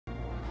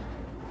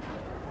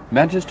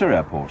Manchester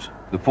Airport,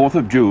 the 4th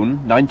of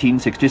June,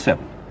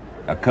 1967.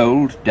 A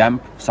cold,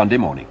 damp Sunday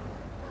morning.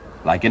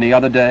 Like any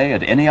other day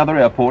at any other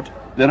airport,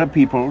 there are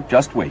people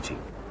just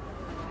waiting.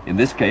 In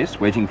this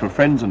case, waiting for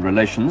friends and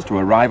relations to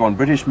arrive on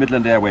British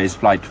Midland Airways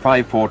Flight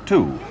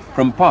 542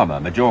 from Palma,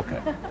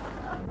 Majorca.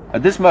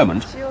 At this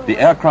moment, the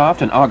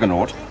aircraft, an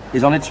Argonaut,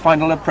 is on its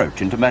final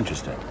approach into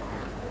Manchester.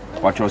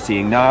 What you're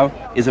seeing now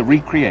is a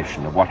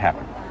recreation of what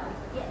happened,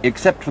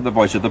 except for the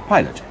voice of the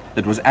pilot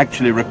that was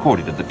actually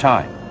recorded at the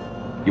time.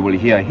 You will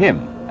hear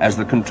him as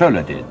the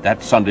controller did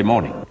that Sunday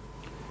morning.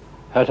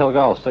 Hotel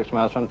Golf, 6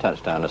 miles from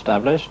touchdown,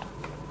 established.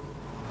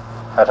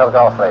 Hotel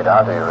Golf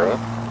radar, do you read?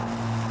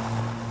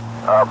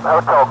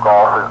 Hotel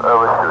Golf is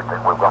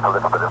overshooting. We've got a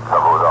little bit of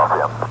trouble with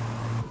RPM.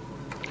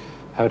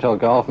 Hotel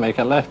Golf, make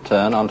a left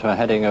turn onto a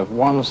heading of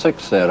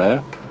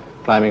 160,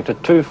 climbing to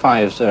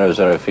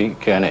 2500 feet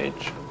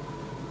QNH.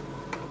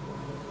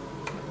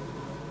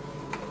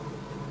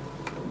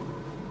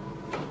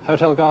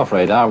 Hotel Golf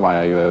radar,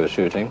 why are you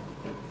overshooting?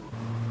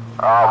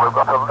 We've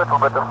got a little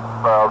bit of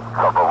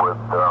trouble with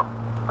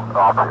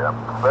RPM.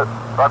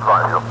 That's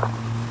right, you.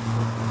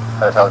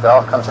 Hotel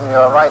Golf, continue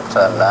your right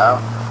turn now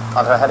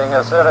onto a heading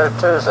of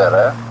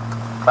 020,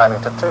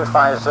 climbing to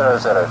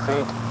 2500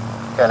 feet,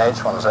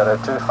 QNH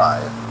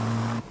 1025.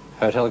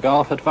 Hotel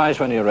Golf, advise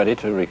when you're ready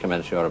to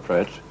recommence your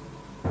approach.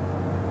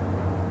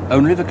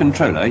 Only the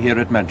controller here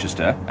at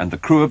Manchester and the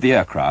crew of the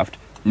aircraft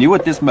knew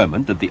at this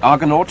moment that the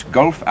Argonaut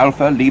Golf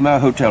Alpha Lima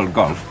Hotel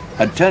Golf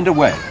had turned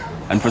away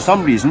and for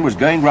some reason was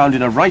going round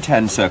in a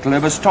right-hand circle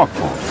over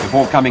Stockport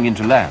before coming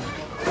into land.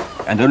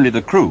 And only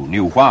the crew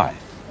knew why.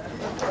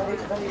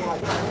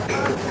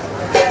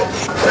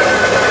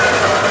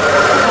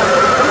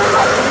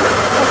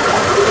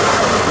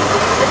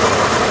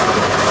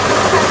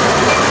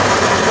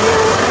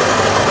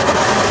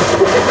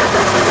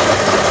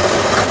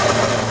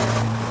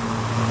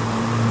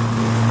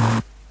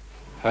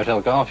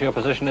 Hotel Golf, your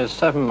position is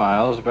 7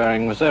 miles,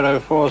 bearing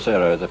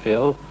 040 the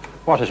field.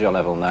 What is your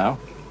level now?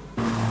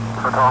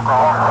 Hotel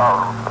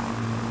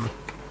Golf,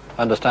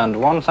 Understand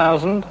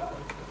 1000?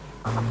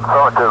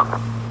 Roger.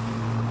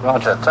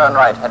 Roger, turn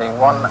right, heading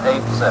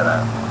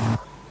 180.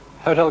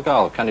 Hotel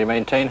Golf, can you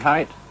maintain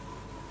height?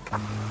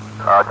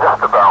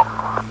 Just about.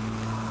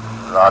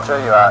 Roger,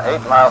 you are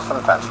 8 miles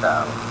from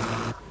touchdown.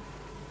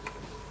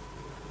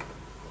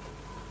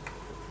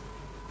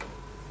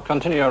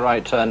 Continue your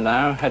right turn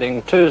now,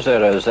 heading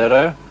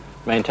 200.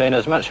 Maintain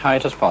as much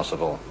height as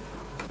possible.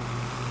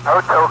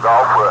 Hotel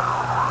Golf, we're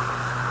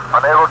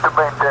unable to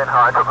maintain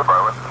height at the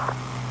moment.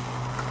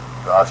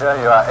 Roger,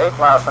 you are 8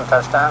 miles from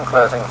touchdown,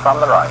 closing from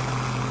the right.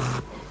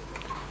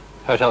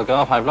 Hotel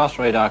Golf, I've lost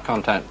radar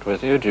contact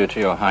with you due to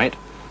your height.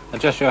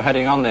 Adjust your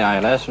heading on the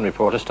ILS and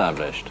report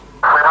established.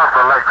 We have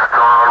the legs to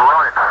our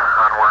right,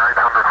 and we're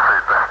 800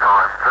 feet this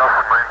time,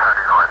 just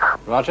maintaining height.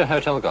 Roger,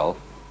 Hotel Golf.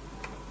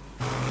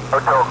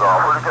 Hotel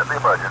Golf, will you get the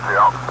emergency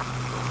up?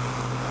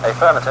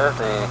 Affirmative,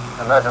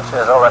 the emergency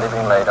has already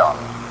been laid on.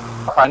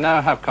 I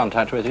now have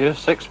contact with you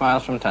 6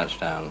 miles from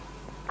touchdown.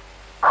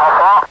 How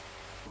far?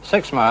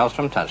 6 miles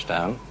from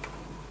touchdown.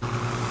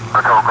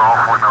 Hotel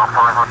Golf, we're now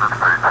 500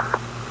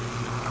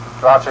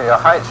 feet. Roger, your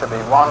height should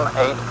be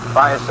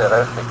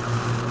 1850 feet.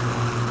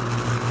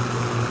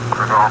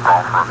 Hotel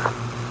Golf.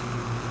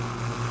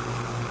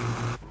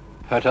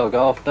 Hotel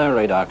Golf, no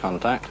radar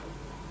contact.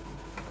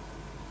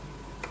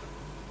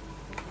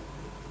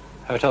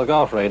 Hotel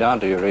Golf radar,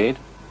 do you read?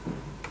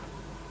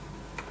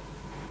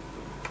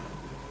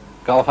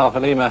 Golf Alpha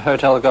Lima,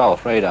 Hotel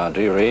Golf radar,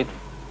 do you read?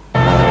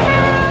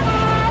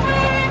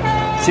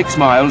 6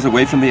 miles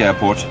away from the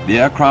airport, the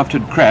aircraft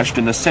had crashed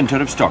in the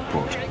centre of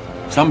Stockport.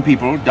 Some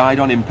people died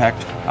on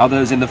impact,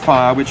 others in the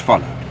fire which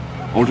followed.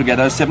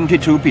 Altogether,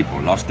 72 people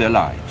lost their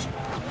lives.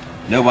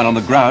 No one on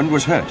the ground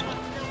was hurt.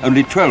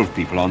 Only 12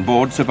 people on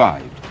board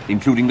survived,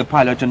 including the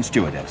pilot and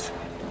stewardess.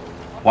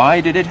 Why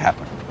did it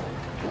happen?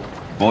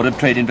 Board of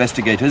Trade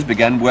investigators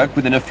began work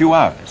within a few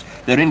hours.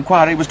 Their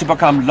inquiry was to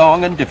become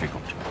long and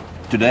difficult.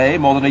 Today,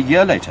 more than a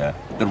year later,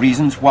 the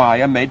reasons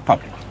why are made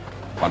public.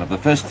 One of the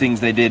first things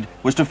they did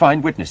was to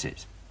find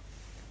witnesses.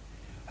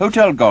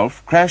 Hotel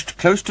Golf crashed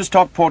close to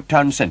Stockport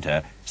town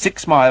centre,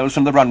 6 miles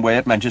from the runway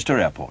at Manchester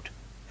Airport.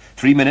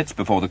 3 minutes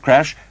before the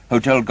crash,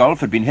 Hotel Golf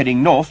had been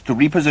heading north to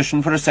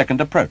reposition for a second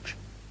approach.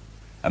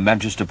 A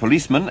Manchester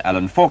policeman,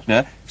 Alan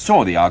Faulkner,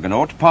 saw the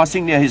Argonaut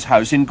passing near his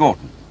house in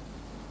Gorton.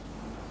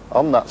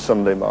 On that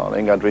Sunday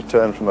morning, I'd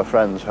returned from a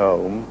friend's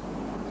home.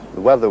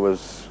 The weather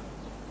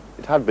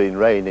it had been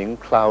raining,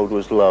 cloud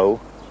was low,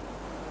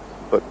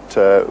 but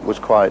it was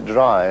quite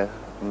dry.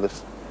 And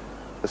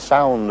the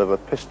sound of a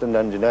piston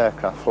engine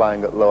aircraft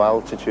flying at low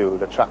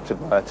altitude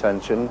attracted my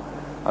attention,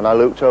 and I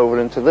looked over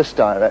into this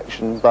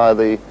direction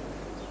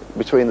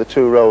between the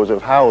 2 rows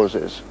of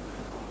houses.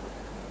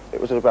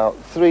 It was at about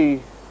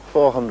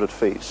 300-400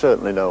 feet,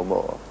 certainly no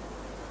more.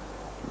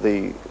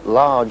 The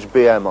large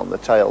BM on the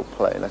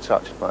tailplane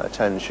attracted my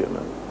attention,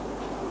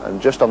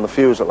 and just on the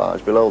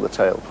fuselage below the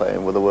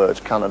tailplane were the words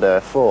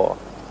Canadair 4.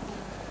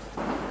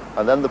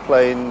 And then the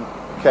plane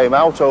came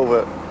out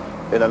over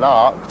in an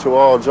arc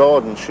towards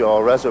Ordenshaw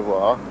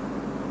Reservoir,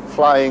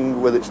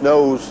 flying with its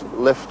nose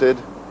lifted,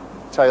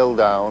 tail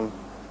down,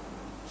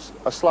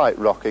 a slight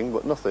rocking,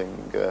 but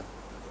nothing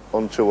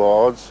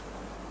untowards.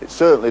 It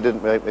certainly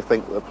didn't make me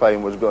think that the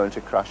plane was going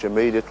to crash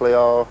immediately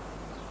or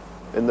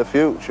in the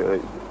future.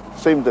 It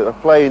seemed that a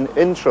plane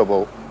in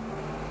trouble,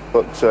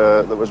 but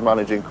that was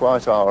managing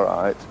quite all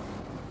right.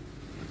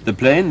 The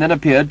plane then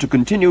appeared to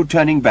continue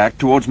turning back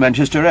towards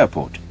Manchester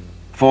Airport.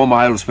 4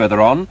 miles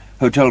further on,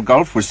 Hotel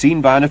Golf was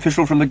seen by an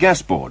official from the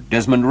gas board,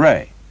 Desmond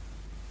Ray.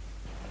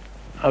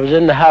 I was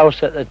in the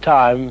house at the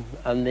time,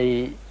 and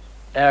the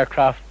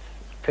aircraft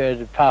appeared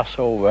to pass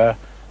over,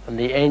 and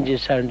the engine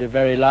sounded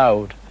very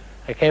loud.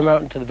 I came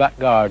out into the back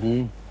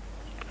garden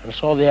and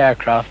saw the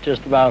aircraft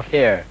just about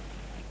here.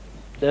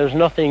 There was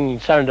nothing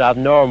sounded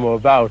abnormal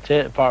about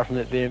it, apart from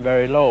it being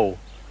very low.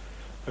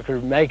 I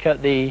could make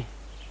out the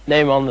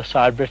name on the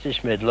side,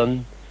 British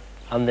Midland,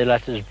 and the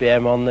letters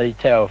BM on the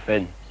tail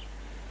fin.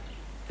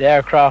 The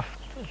aircraft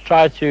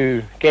tried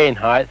to gain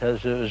height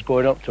as it was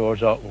going up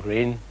towards Alton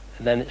Green,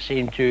 and then it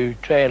seemed to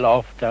trail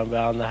off down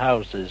behind the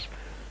houses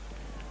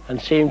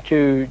and seemed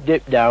to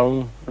dip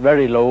down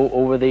very low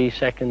over the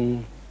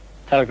second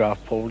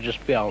telegraph pole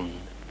just beyond.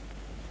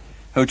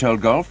 Hotel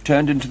Golf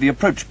turned into the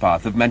approach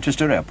path of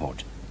Manchester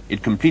Airport.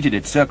 It completed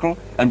its circle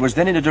and was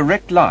then in a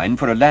direct line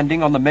for a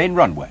landing on the main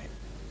runway.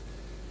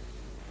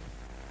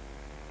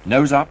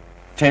 Nose up,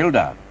 tail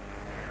down,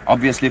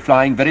 obviously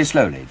flying very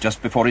slowly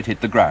just before it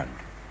hit the ground.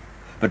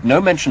 But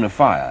no mention of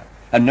fire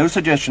and no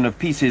suggestion of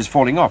pieces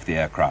falling off the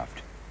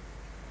aircraft.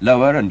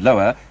 Lower and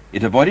lower,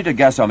 it avoided a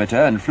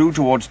gasometer and flew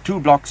towards 2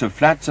 blocks of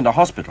flats and a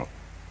hospital.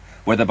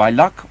 Whether by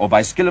luck or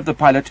by skill of the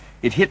pilot,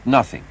 it hit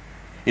nothing.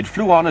 It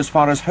flew on as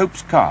far as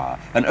Hope's Car,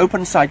 an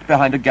open site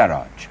behind a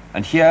garage,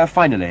 and here,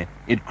 finally,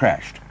 it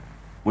crashed.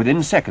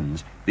 Within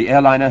seconds, the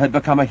airliner had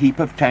become a heap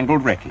of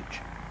tangled wreckage.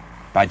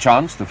 By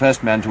chance, the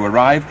first man to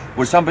arrive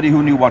was somebody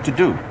who knew what to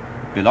do.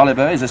 Bill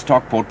Oliver is a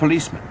Stockport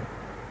policeman.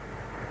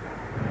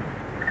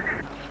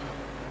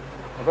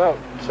 About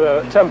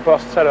 10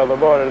 past 10 on the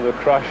morning of the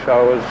crash,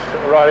 I was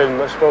riding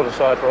this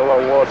motorcycle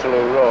along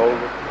Waterloo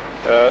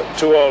Road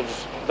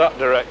towards that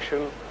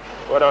direction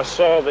when I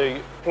saw the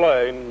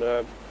plane,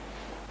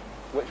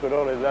 which would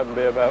only then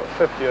be about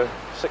 50 or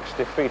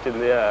 60 feet in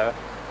the air,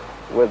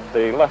 with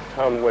the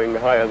left-hand wing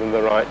higher than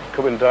the right,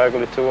 coming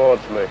diagonally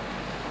towards me.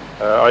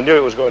 I knew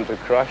it was going to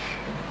crash,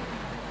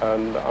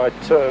 and I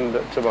turned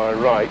to my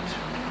right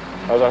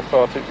as I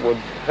thought it would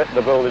hit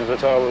the buildings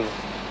that I was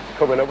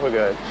coming up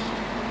against.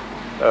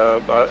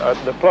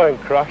 The plane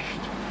crashed.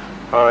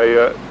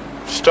 I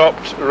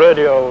stopped,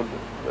 radioed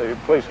the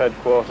police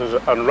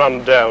headquarters and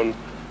ran down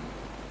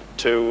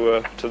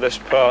to this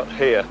part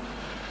here.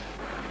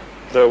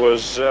 There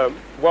was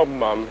one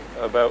man,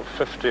 about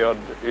 50-odd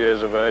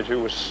years of age, who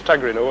was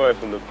staggering away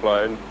from the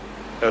plane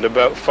and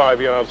about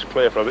 5 yards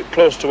clear from it,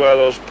 close to where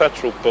those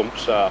petrol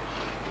pumps are.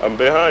 And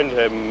behind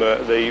him,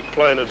 the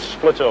plane had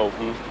split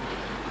open,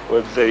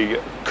 with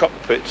the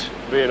cockpit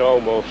being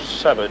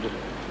almost severed,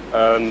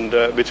 and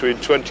between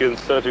 20 and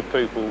 30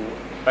 people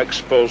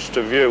exposed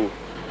to view.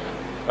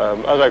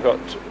 As I got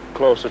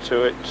closer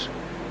to it,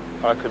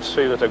 I could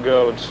see that a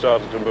girl had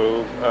started to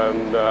move,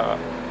 and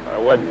I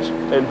went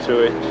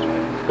into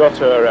it, got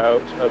her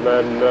out, and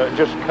then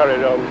just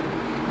carried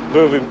on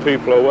moving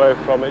people away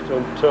from it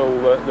until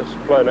this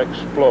plane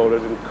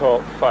exploded and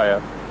caught fire.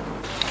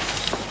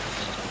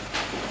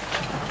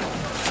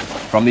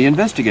 From the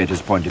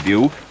investigators' point of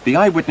view, the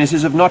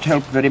eyewitnesses have not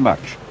helped very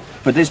much,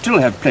 but they still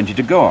have plenty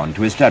to go on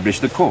to establish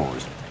the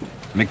cause.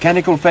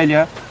 Mechanical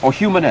failure or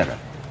human error?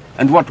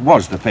 And what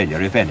was the failure,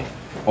 if any?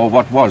 Or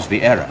what was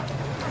the error?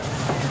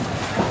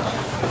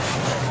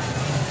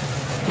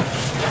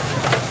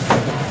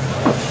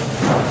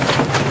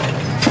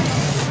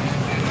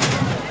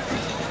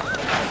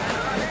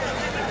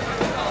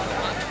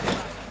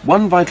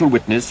 One vital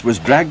witness was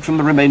dragged from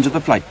the remains of the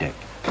flight deck.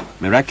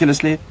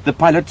 Miraculously, the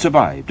pilot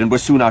survived and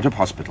was soon out of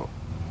hospital.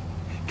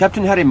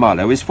 Captain Harry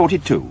Marlowe is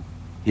 42.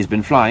 He's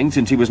been flying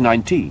since he was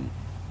 19.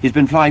 He's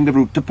been flying the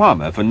route to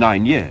Palma for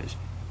 9 years.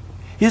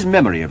 His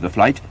memory of the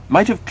flight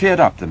might have cleared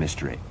up the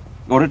mystery,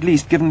 or at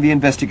least given the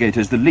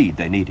investigators the lead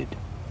they needed.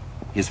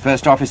 His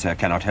first officer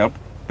cannot help,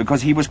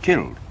 because he was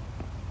killed.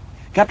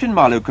 Captain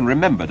Marlowe can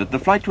remember that the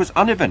flight was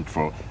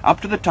uneventful up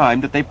to the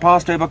time that they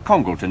passed over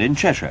Congleton in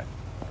Cheshire.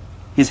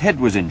 His head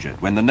was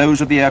injured when the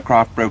nose of the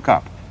aircraft broke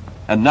up,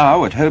 and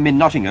now, at home in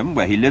Nottingham,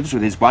 where he lives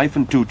with his wife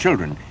and 2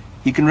 children,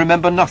 he can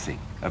remember nothing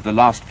of the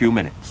last few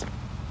minutes.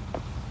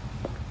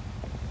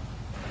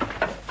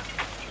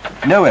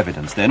 No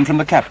evidence, then, from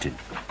the captain,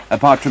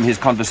 apart from his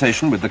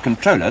conversation with the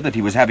controller that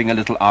he was having a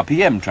little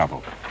RPM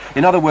trouble.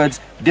 In other words,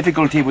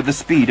 difficulty with the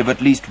speed of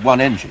at least one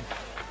engine.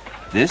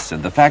 This,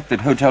 and the fact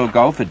that Hotel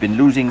Golf had been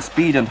losing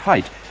speed and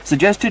height,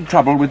 suggested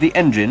trouble with the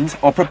engines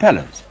or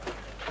propellers.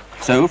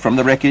 So, from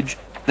the wreckage,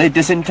 they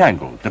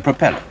disentangled the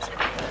propellers.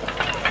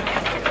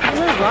 Can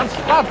you move, lads?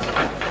 Lads!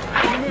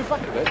 Can you move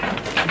back a bit?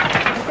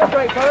 You've got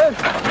brake, fellas.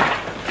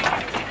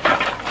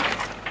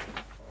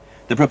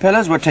 The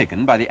propellers were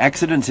taken by the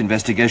Accidents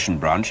Investigation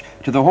Branch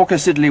to the Hawker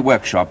Siddeley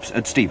workshops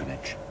at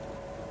Stevenage.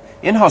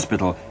 In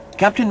hospital,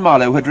 Captain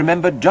Marlowe had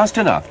remembered just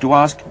enough to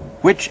ask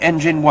which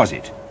engine was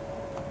it.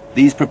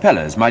 These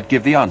propellers might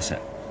give the answer.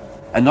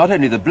 And not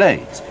only the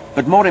blades,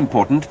 but more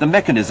important, the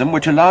mechanism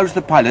which allows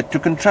the pilot to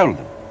control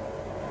them.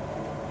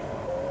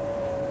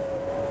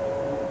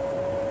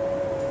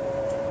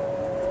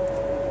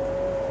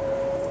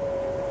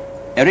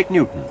 Eric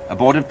Newton, a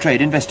Board of Trade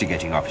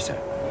investigating officer.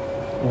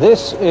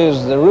 This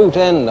is the root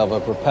end of a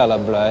propeller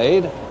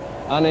blade,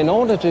 and in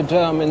order to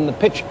determine the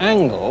pitch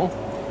angle,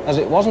 as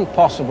it wasn't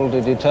possible to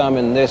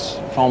determine this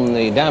from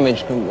the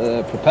damaged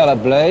propeller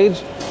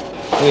blades,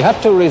 we had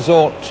to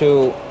resort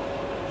to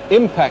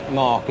impact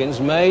markings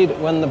made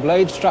when the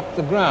blade struck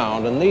the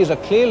ground, and these are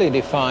clearly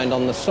defined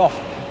on the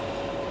soft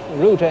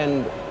root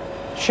end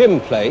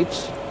shim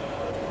plates,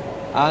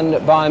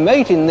 and by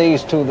mating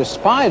these to the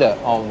spider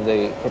of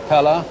the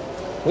propeller,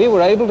 we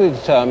were able to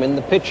determine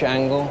the pitch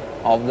angle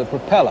of the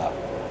propeller.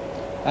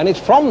 And it's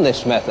from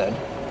this method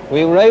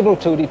we were able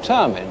to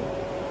determine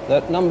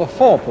that number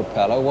 4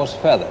 propeller was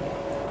feathered.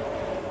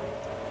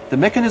 The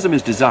mechanism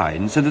is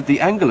designed so that the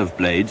angle of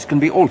blades can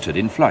be altered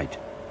in flight,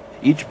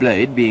 each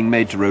blade being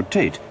made to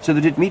rotate so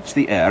that it meets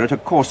the air at a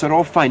coarser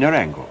or finer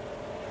angle.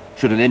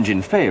 Should an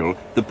engine fail,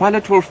 the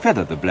pilot will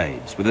feather the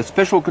blades with a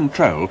special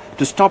control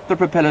to stop the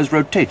propellers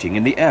rotating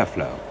in the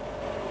airflow.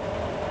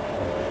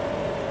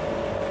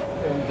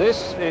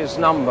 This is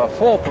number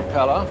 4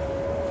 propeller,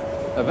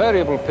 a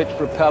variable pitch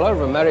propeller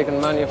of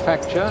American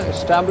manufacture,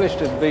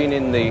 established as being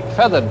in the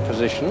feathered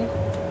position,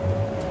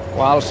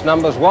 whilst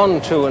numbers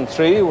 1, 2 and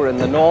 3 were in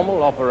the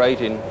normal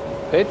operating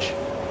pitch.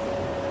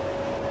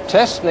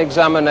 Tests and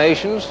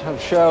examinations have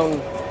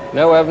shown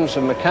no evidence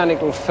of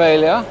mechanical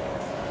failure,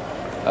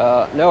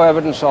 no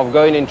evidence of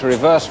going into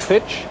reverse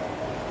pitch,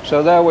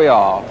 so there we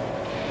are.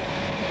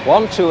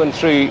 1, 2 and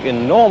 3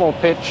 in normal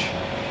pitch,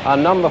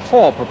 and number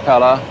 4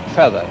 propeller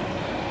feathered,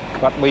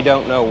 but we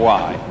don't know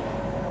why.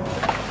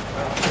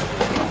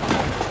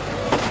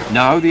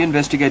 Now the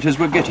investigators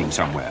were getting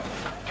somewhere.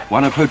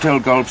 One of Hotel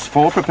Golf's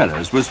 4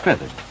 propellers was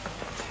feathered.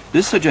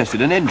 This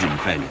suggested an engine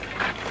failure,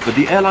 but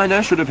the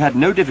airliner should have had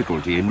no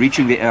difficulty in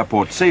reaching the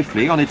airport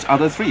safely on its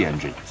other 3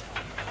 engines.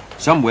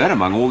 Somewhere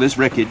among all this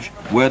wreckage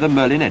were the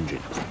Merlin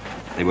engines.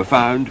 They were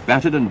found,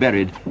 battered and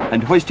buried,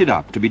 and hoisted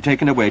up to be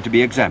taken away to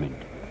be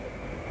examined.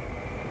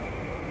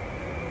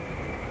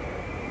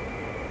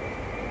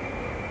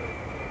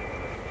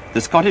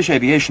 The Scottish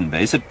Aviation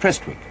Base at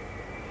Prestwick.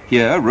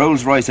 Here,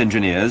 Rolls-Royce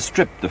engineers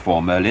stripped the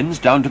 4 Merlins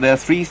down to their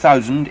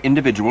 3,000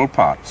 individual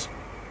parts.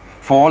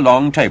 4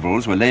 long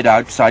tables were laid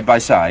out side by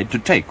side to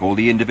take all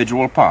the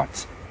individual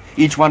parts,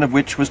 each one of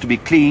which was to be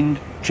cleaned,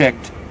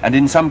 checked, and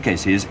in some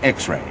cases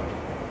X-rayed.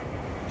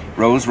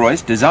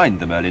 Rolls-Royce designed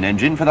the Merlin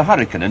engine for the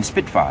Hurricane and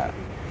Spitfire,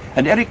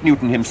 and Eric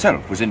Newton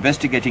himself was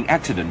investigating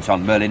accidents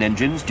on Merlin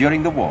engines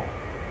during the war.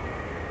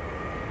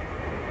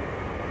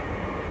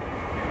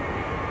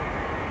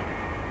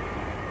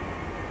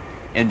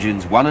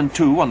 Engines 1 and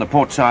 2 on the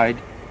port side,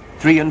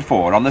 3 and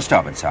 4 on the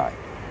starboard side.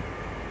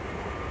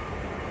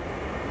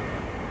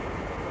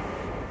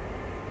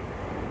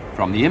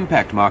 From the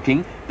impact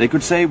marking, they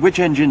could say which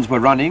engines were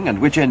running and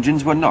which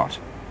engines were not.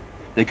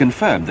 They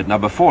confirmed that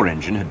number 4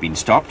 engine had been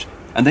stopped,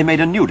 and they made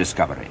a new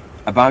discovery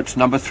about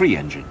number 3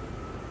 engine.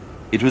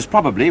 It was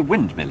probably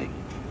windmilling.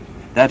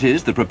 That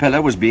is, the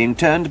propeller was being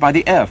turned by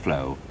the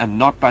airflow and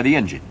not by the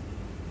engine.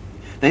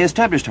 They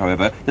established,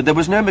 however, that there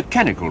was no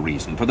mechanical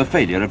reason for the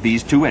failure of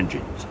these 2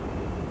 engines.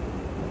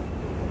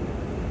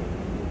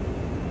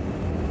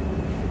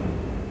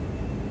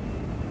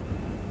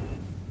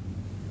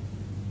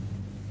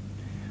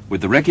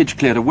 With the wreckage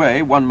cleared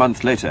away 1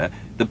 month later,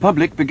 the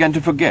public began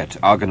to forget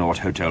Argonaut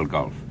Hotel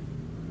Golf.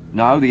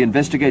 Now the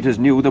investigators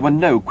knew there were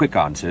no quick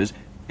answers.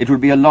 It would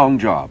be a long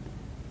job.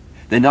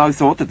 They now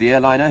thought that the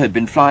airliner had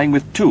been flying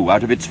with 2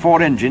 out of its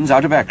 4 engines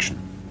out of action,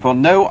 for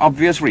no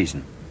obvious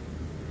reason.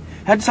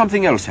 Had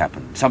something else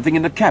happened, something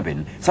in the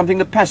cabin, something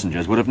the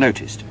passengers would have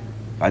noticed?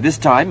 By this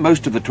time,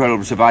 most of the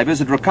 12 survivors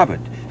had recovered,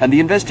 and the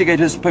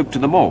investigators spoke to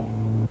them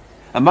all.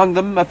 Among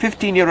them, a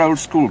 15-year-old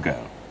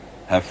schoolgirl.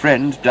 Her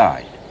friend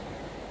died.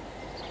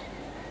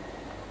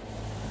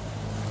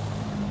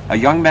 A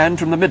young man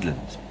from the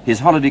Midlands, his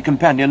holiday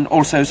companion,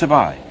 also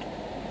survived.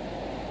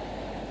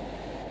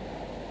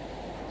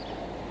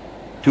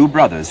 2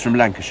 brothers from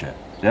Lancashire.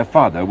 Their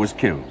father was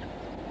killed.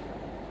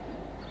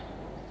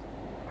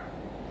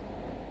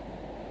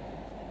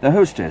 The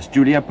hostess,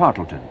 Julia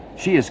Partleton,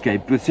 she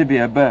escaped with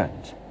severe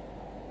burns.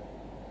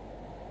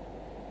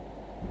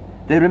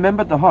 They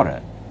remembered the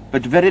horror,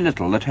 but very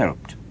little that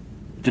helped.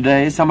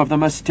 Today, some of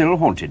them are still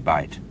haunted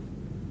by it.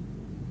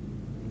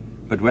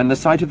 But when the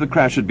site of the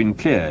crash had been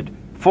cleared,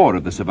 4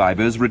 of the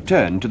survivors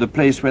returned to the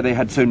place where they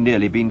had so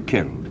nearly been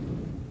killed.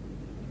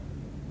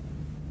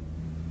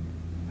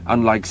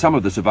 Unlike some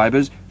of the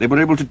survivors, they were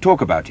able to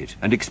talk about it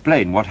and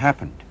explain what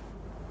happened.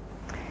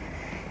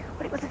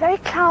 Well, it was a very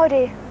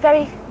cloudy,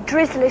 very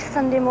drizzly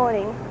Sunday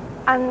morning,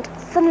 and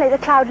suddenly the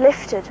cloud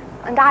lifted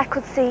and I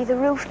could see the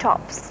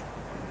rooftops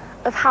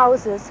of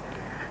houses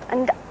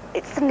and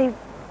it suddenly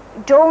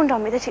dawned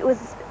on me that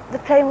the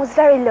plane was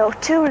very low,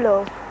 too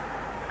low.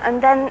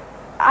 And then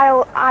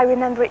I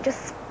remember it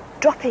just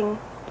dropping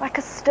like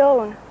a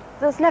stone.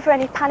 There was never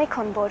any panic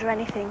on board or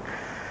anything.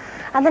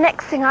 And the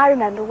next thing I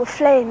remember were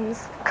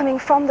flames coming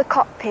from the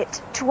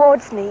cockpit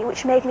towards me,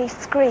 which made me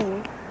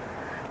scream.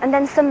 And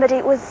then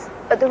somebody was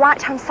at the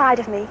right-hand side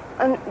of me,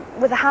 and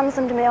with the hands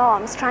under my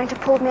arms, trying to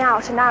pull me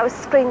out, and I was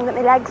screaming that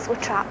my legs were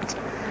trapped.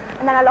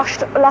 And then I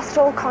lost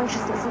all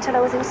consciousness until I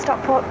was in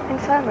Stockport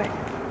Infirmary.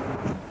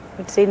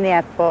 We'd seen the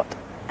airport,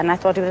 and I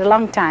thought it was a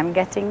long time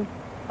getting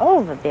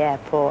over the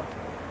airport.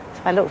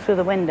 So I looked through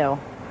the window.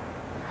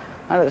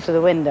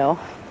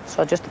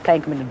 Saw just the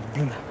plane coming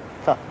in.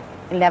 Thought,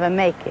 he'll never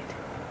make it.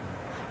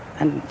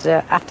 And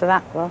after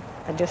that, well,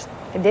 it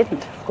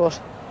didn't, of course.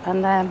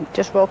 And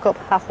just woke up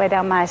halfway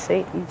down my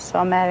seat and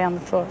saw Mary on the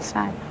floor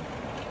side.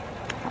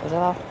 That was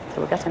all.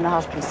 So we got in the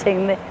hospital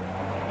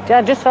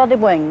I just saw the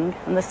wing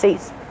and the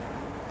seats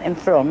in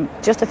front,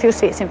 just a few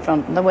seats in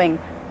front, and the wing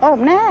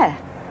open air.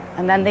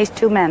 And then these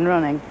two men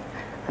running.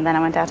 And then I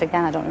went out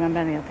again. I don't remember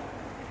any of it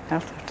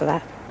after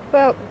that.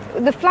 Well,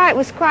 the flight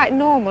was quite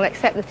normal,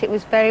 except that it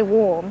was very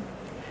warm.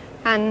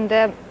 And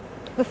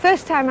the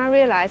first time I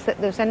realised that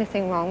there was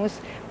anything wrong was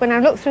when I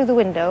looked through the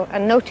window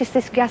and noticed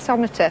this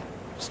gasometer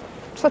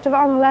sort of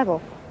on a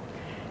level.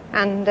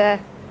 And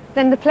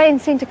then the plane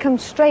seemed to come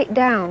straight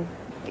down.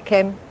 It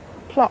came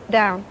plop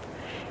down.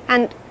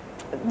 And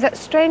that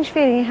strange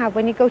feeling you have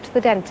when you go to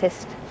the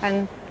dentist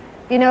and,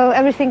 you know,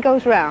 everything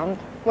goes round.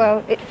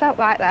 Well, it felt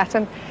like that.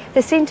 And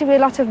there seemed to be a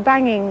lot of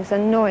bangings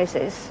and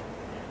noises.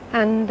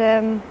 And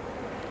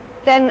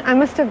then I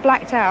must have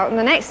blacked out. And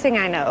the next thing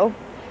I know,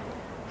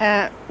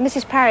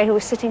 Mrs. Parry, who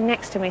was sitting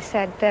next to me,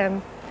 said,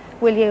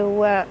 will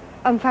you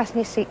unfasten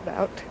your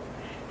seatbelt?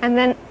 And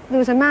then there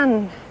was a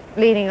man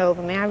leaning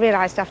over me. I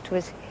realised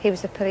afterwards he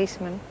was a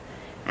policeman.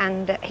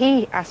 And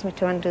he asked me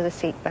to undo the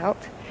seatbelt.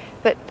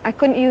 But I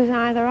couldn't use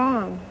either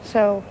arm.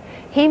 So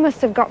he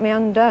must have got me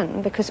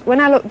undone, because when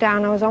I looked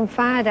down, I was on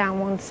fire down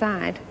one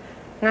side.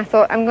 And I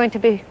thought, I'm going to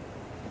be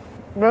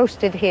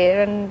roasted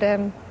here,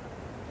 and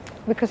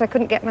because I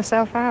couldn't get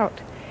myself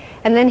out.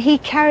 And then he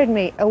carried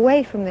me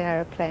away from the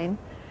aeroplane,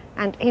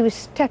 and he was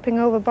stepping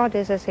over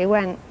bodies as he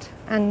went,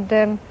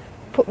 and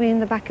put me in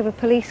the back of a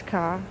police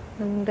car,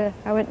 and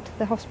I went to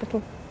the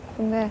hospital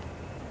from there.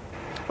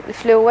 We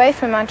flew away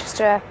from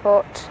Manchester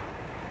Airport.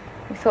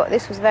 We thought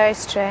this was very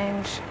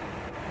strange.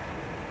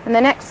 And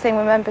the next thing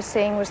we remember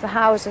seeing was the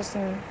houses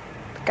and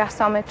the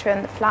gasometer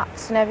and the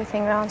flats and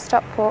everything around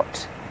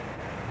Stockport.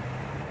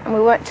 And we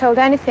weren't told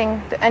anything,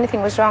 that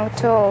anything was wrong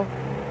at all.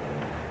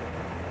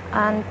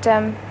 And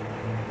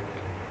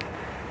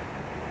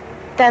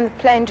then the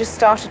plane just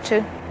started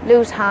to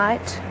lose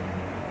height.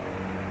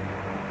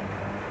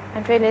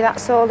 And really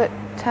that's all that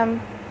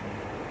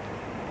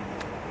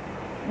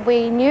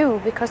we knew,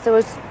 because there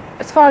was,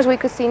 as far as we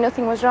could see,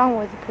 nothing was wrong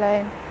with the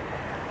plane.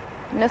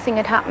 Nothing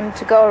had happened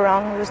to go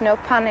wrong. There was no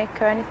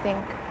panic or anything.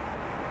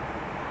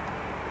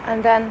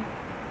 And then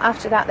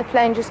after that the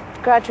plane just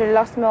gradually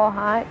lost more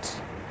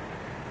height.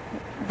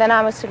 Then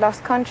I must have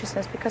lost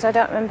consciousness, because I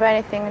don't remember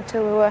anything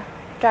until we were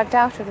dragged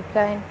out of the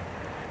plane.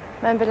 I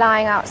remember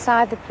lying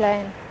outside the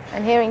plane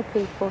and hearing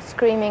people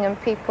screaming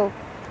and people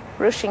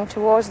rushing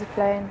towards the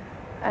plane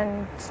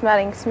and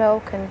smelling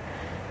smoke and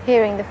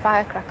hearing the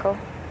fire crackle.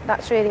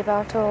 That's really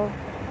about all.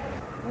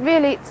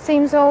 Really, it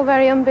seems all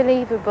very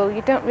unbelievable.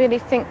 You don't really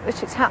think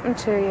that it's happened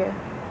to you.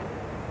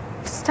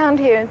 To stand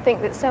here and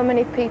think that so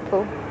many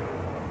people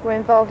were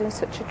involved in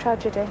such a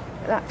tragedy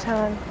at that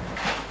time.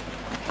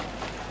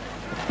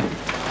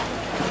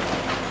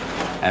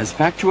 As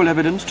factual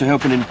evidence to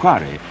help an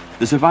inquiry,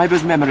 the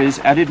survivors' memories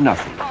added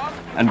nothing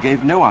and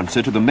gave no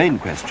answer to the main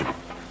question: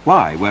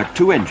 why were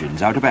two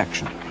engines out of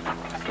action?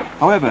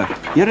 However,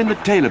 here in the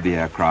tail of the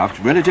aircraft,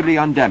 relatively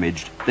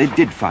undamaged, they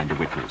did find a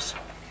witness.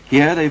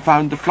 Here they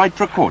found the flight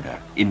recorder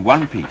in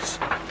one piece.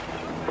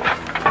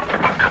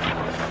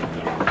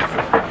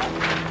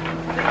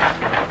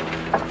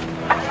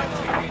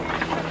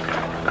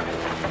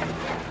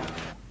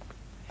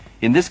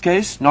 In this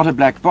case, not a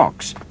black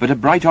box, but a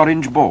bright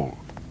orange ball.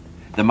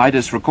 The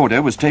Midas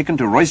recorder was taken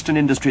to Royston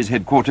Industries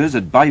headquarters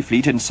at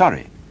Byfleet in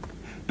Surrey.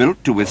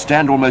 Built to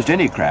withstand almost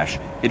any crash,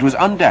 it was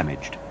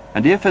undamaged,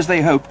 and if, as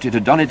they hoped, it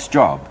had done its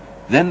job,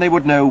 then they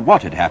would know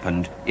what had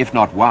happened, if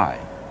not why.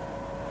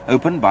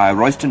 Opened by a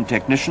Royston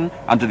technician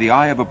under the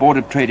eye of a Board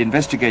of Trade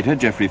investigator,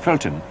 Geoffrey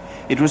Felton,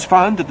 it was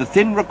found that the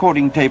thin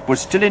recording tape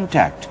was still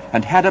intact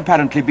and had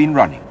apparently been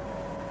running.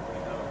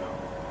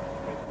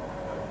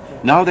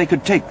 Now they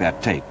could take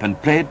that tape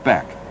and play it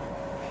back.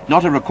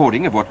 Not a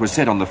recording of what was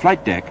said on the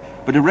flight deck,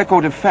 but a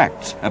record of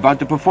facts about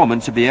the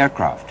performance of the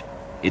aircraft,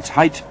 its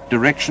height,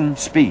 direction,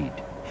 speed,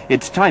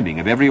 its timing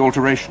of every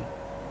alteration.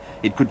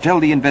 It could tell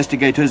the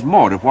investigators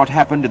more of what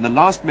happened in the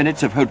last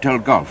minutes of Hotel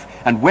Golf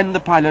and when the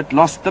pilot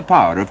lost the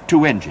power of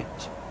two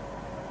engines.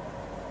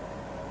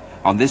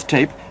 On this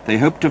tape, they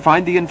hoped to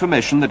find the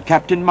information that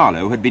Captain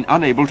Marlowe had been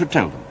unable to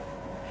tell them.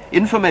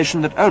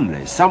 Information that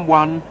only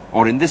someone,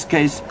 or in this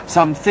case,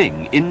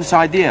 something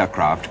inside the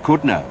aircraft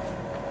could know.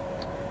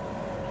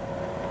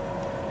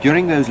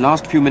 During those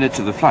last few minutes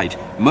of the flight,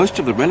 most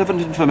of the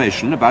relevant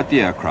information about the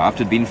aircraft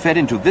had been fed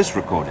into this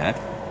recorder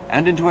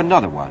and into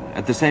another one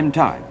at the same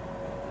time.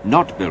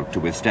 Not built to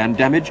withstand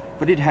damage,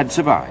 but it had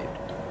survived.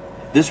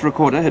 This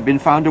recorder had been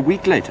found a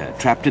week later,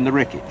 trapped in the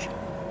wreckage.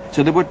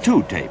 So there were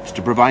two tapes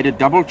to provide a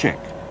double check.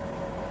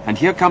 And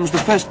here comes the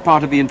first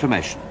part of the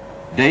information.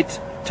 Date,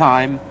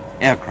 time,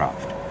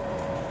 aircraft.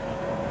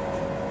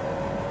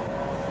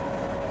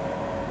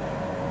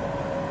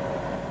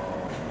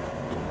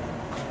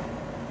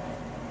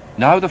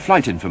 Now the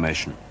flight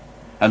information.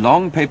 A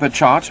long paper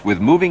chart with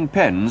moving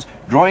pens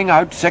drawing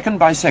out second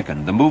by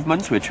second the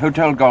movements which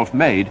Hotel Golf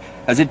made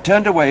as it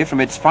turned away from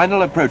its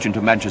final approach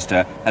into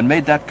Manchester and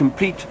made that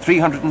complete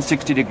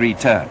 360-degree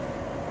turn.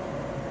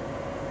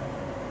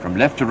 From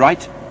left to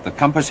right, the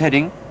compass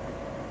heading.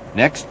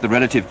 Next, the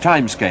relative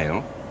time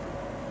scale.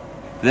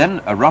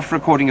 Then a rough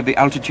recording of the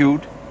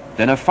altitude.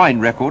 Then a fine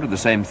record of the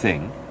same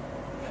thing.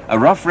 A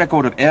rough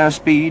record of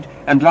airspeed,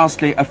 and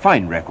lastly a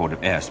fine record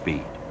of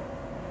airspeed.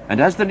 And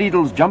as the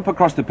needles jump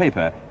across the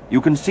paper, you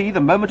can see the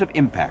moment of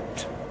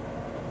impact.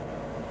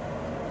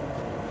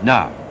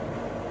 Now.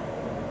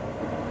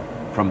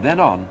 From then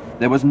on,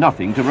 there was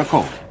nothing to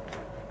record.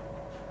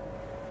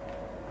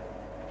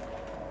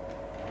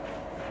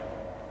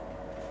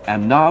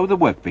 And now the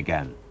work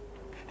began.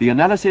 The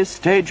analysis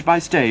stage by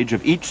stage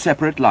of each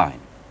separate line.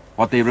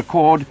 What they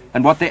record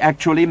and what they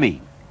actually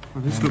mean.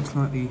 Well, this looks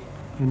like the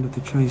end of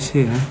the trace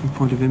here, the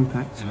point of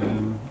impact.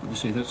 You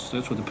see, that's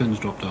where the pins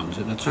dropped down, is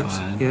it? That's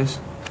fine. Yes.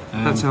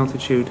 That's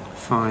altitude,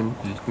 fine,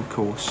 yes. And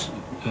course.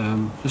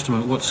 Just a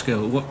moment, what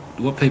scale,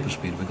 what paper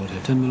speed have we got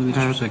here? 10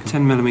 millimetres per second?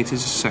 10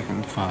 millimetres a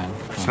second. Fine.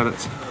 So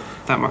that's,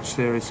 that much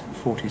there is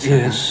 40 seconds.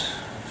 Yes,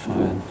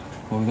 fine.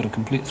 Well, we've got a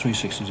complete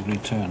 360-degree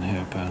turn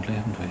here, apparently,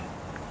 haven't we?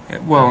 Yeah,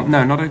 well,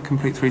 no, not a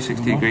complete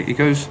 360-degree. It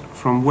goes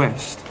from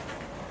west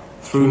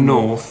through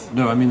north.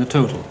 No, I mean the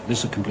total. This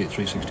is a complete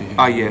 360 here.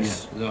 Ah,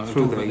 yes.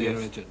 Through there,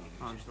 yes.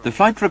 The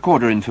flight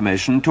recorder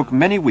information took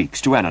many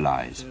weeks to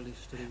analyse.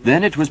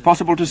 Then it was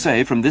possible to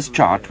say from this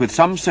chart with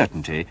some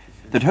certainty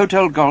that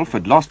Hotel Golf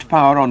had lost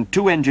power on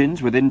two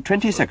engines within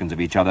 20 seconds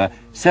of each other,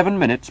 7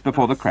 minutes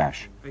before the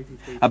crash.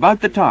 About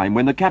the time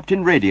when the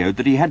captain radioed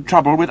that he had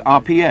trouble with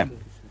RPM.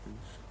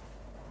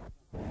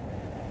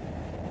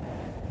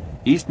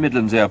 East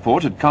Midlands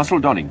Airport at Castle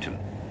Donington.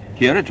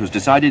 Here it was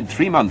decided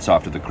 3 months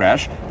after the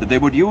crash that they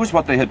would use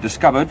what they had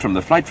discovered from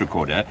the flight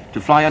recorder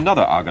to fly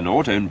another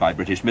Argonaut owned by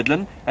British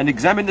Midland and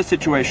examine the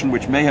situation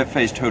which may have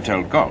faced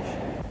Hotel Golf.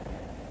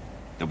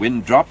 The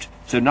wind dropped,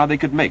 so now they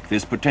could make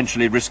this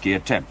potentially risky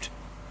attempt.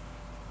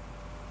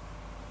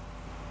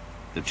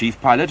 The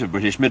chief pilot of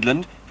British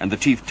Midland and the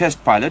chief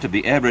test pilot of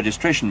the Air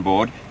Registration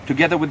Board,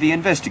 together with the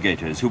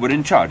investigators who were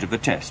in charge of the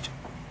test.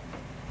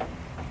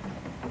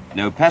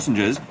 No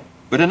passengers,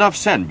 but enough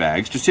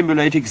sandbags to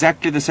simulate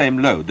exactly the same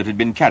load that had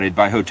been carried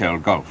by Hotel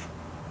Golf.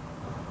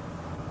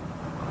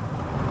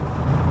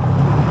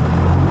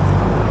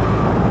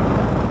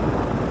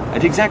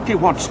 At exactly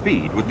what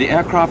speed would the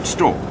aircraft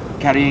stall,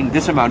 carrying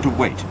this amount of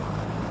weight?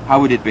 How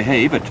would it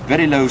behave at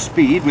very low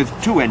speed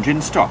with two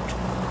engines stopped?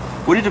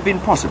 Would it have been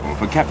possible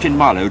for Captain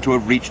Marlowe to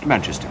have reached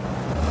Manchester?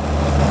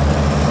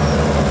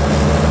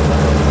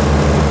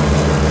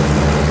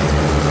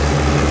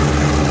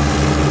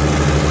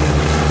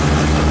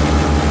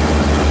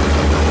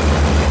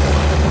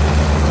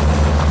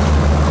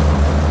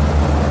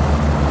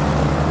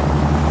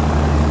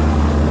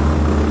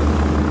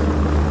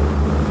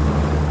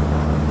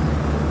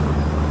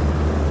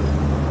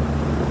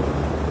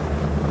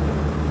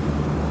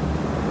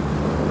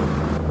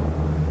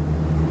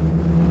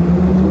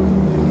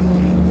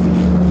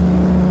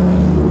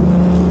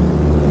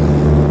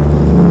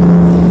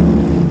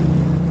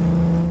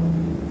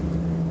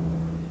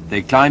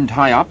 They climbed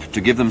high up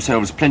to give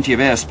themselves plenty of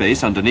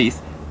airspace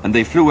underneath, and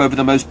they flew over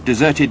the most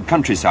deserted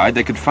countryside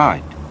they could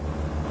find.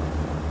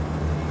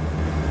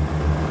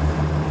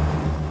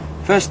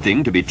 First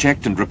thing to be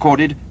checked and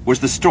recorded was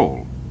the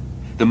stall,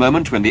 the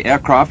moment when the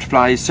aircraft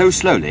flies so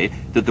slowly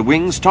that the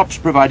wing stops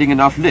providing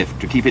enough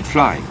lift to keep it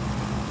flying.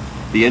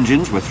 The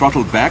engines were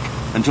throttled back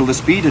until the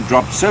speed had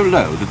dropped so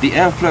low that the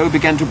airflow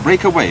began to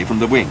break away from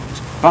the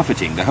wings,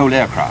 buffeting the whole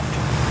aircraft.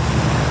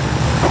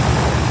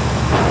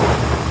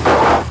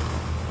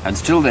 And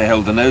still they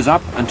held the nose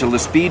up until the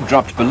speed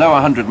dropped below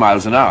 100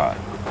 miles an hour.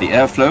 The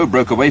airflow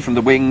broke away from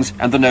the wings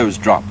and the nose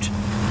dropped.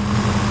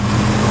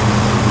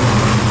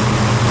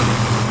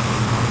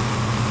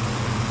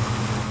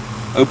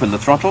 Open the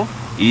throttle,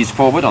 ease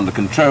forward on the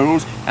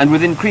controls, and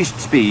with increased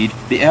speed,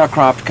 the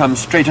aircraft comes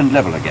straight and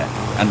level again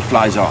and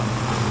flies on.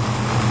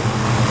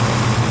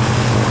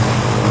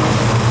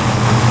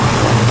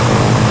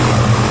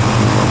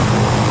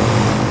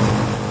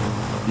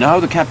 Now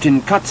the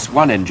captain cuts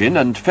one engine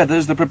and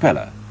feathers the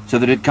propeller, so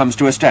that it comes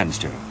to a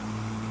standstill.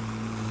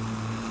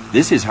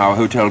 This is how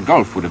Hotel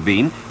Golf would have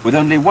been with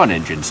only one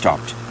engine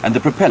stopped, and the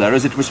propeller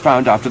as it was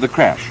found after the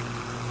crash.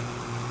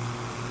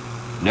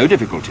 No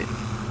difficulty.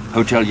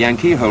 Hotel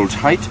Yankee holds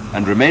height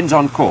and remains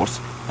on course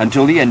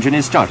until the engine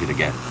is started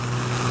again.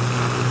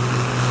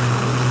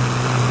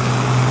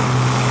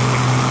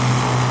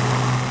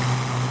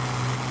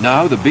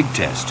 Now the big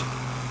test.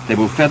 They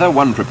will feather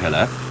one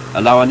propeller,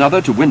 allow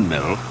another to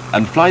windmill,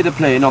 and fly the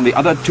plane on the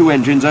other two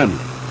engines only.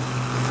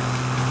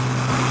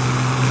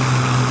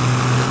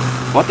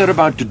 What they're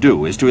about to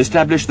do is to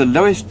establish the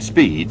lowest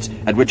speeds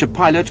at which a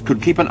pilot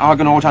could keep an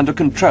Argonaut under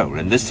control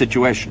in this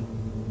situation.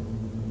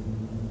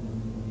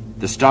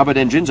 The starboard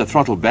engines are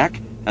throttled back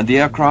and the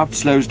aircraft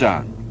slows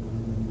down.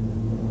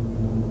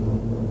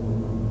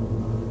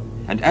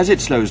 And as it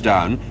slows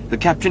down, the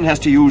captain has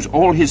to use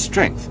all his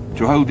strength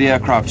to hold the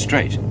aircraft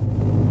straight.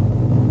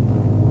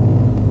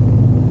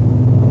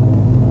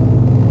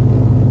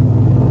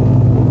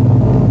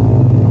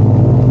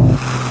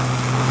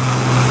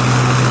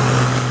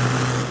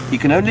 He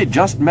can only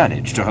just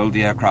manage to hold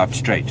the aircraft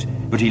straight,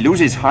 but he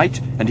loses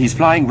height and he's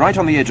flying right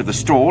on the edge of the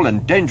stall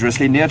and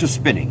dangerously near to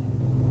spinning.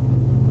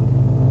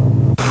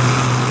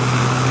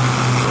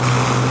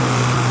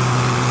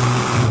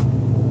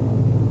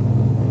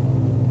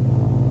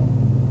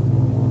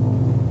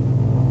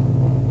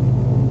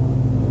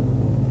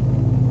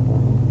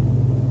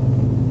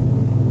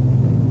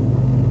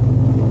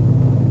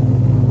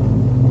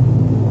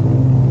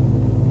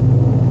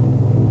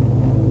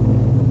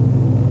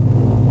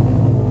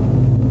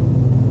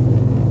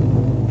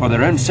 For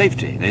their own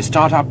safety, they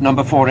start up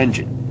number 4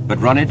 engine, but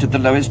run it at the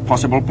lowest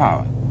possible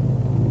power.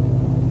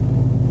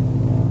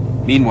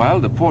 Meanwhile,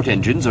 the port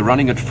engines are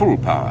running at full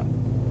power.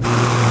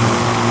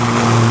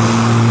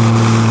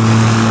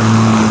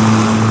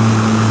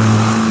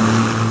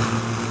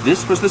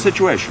 This was the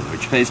situation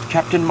which faced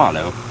Captain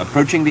Marlowe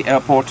approaching the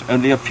airport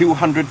only a few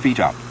hundred feet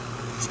up.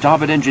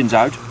 Starboard engines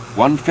out,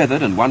 one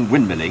feathered and one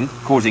windmilling,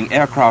 causing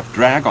aircraft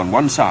drag on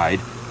one side,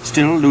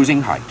 still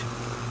losing height.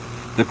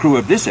 The crew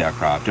of this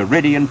aircraft are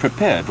ready and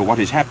prepared for what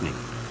is happening.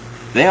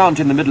 They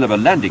aren't in the middle of a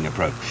landing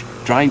approach,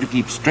 trying to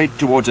keep straight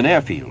towards an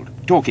airfield,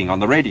 talking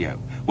on the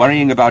radio,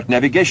 worrying about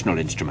navigational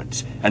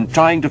instruments, and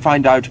trying to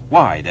find out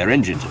why their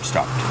engines have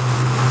stopped.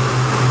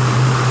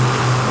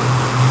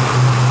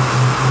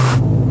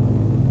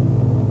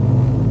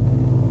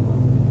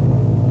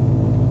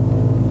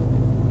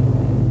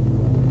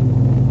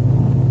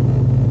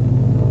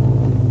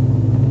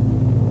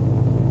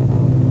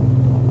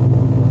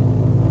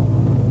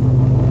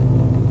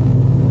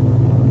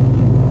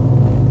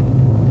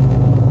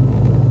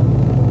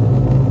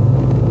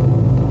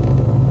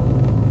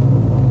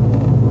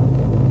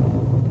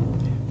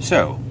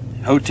 So,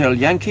 Hotel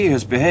Yankee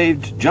has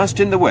behaved just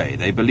in the way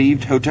they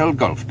believed Hotel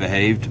Golf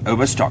behaved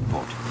over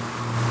Stockport.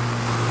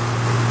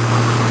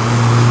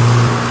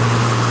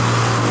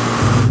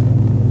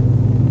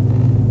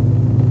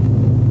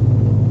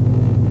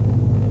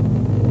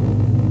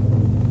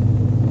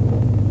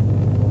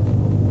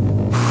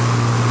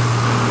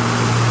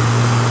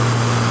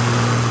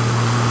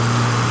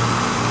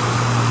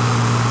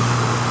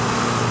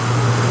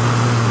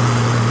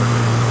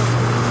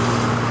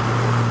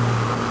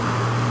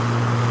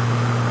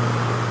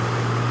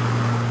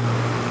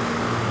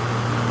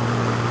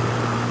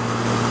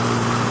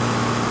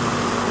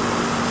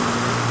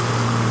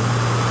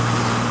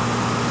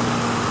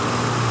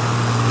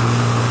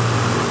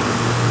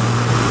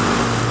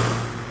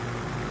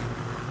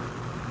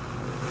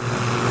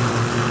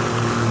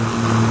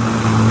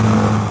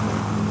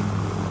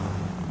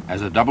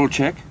 As a double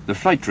check, the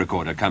flight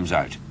recorder comes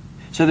out,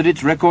 so that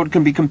its record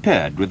can be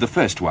compared with the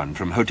first one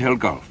from Hotel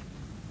Golf.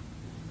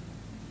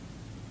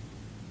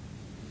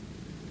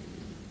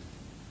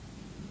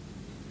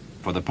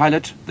 For the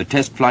pilot, the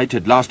test flight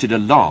had lasted a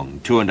long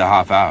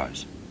 2.5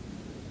 hours.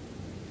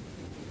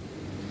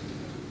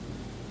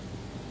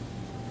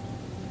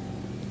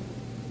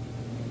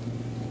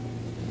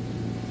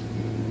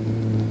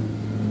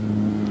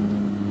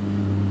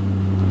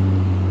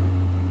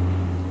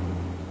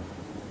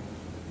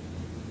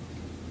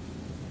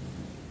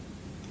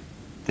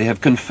 They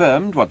have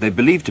confirmed what they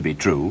believed to be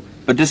true,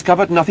 but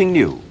discovered nothing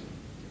new.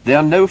 They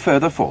are no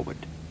further forward.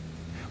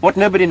 What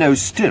nobody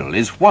knows still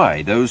is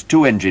why those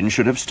two engines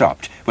should have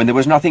stopped when there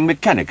was nothing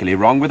mechanically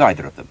wrong with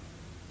either of them.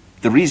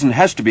 The reason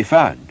has to be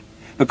found,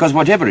 because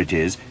whatever it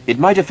is, it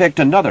might affect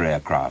another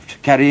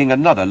aircraft carrying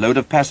another load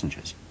of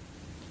passengers.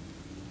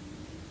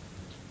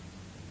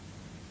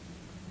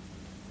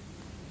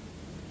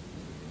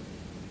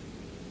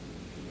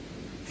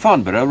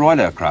 Farnborough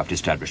Royal Aircraft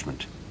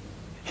Establishment.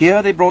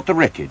 Here they brought the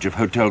wreckage of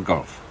Hotel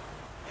Golf.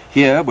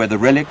 Here, where the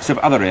relics of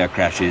other air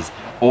crashes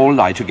all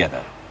lie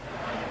together.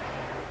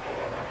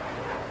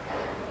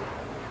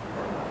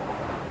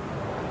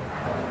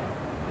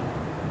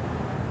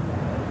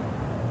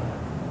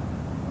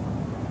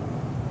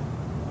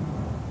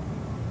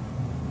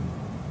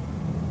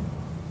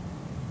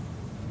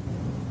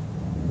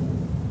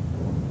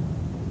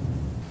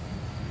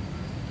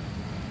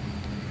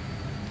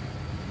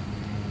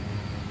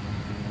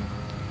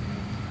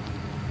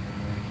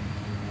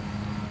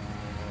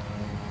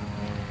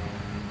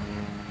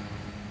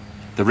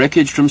 The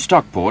wreckage from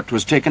Stockport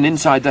was taken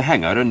inside the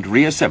hangar and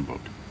reassembled.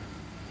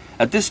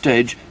 At this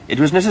stage, it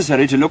was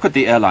necessary to look at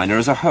the airliner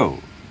as a whole.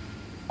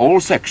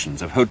 All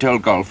sections of Hotel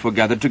Golf were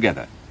gathered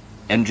together: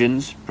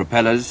 engines,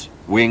 propellers,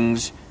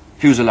 wings,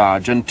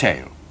 fuselage and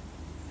tail.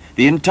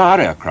 The entire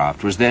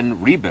aircraft was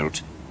then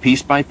rebuilt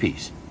piece by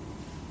piece.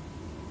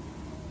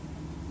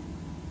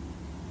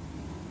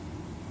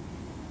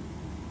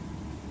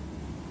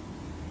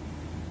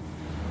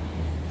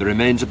 The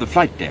remains of the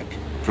flight deck,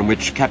 from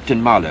which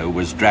Captain Marlowe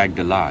was dragged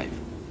alive.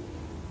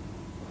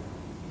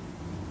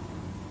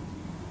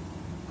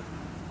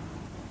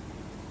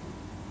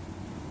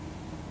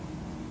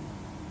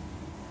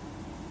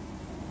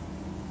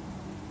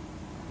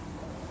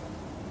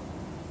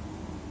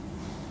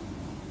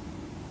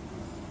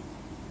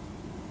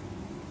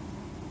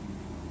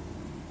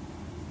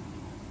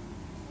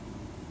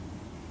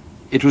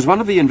 It was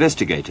one of the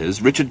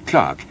investigators, Richard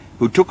Clark,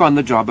 who took on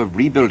the job of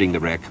rebuilding the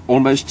wreck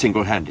almost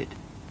single-handed.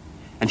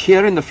 And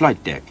here in the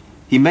flight deck,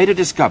 he made a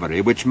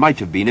discovery which might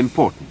have been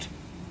important.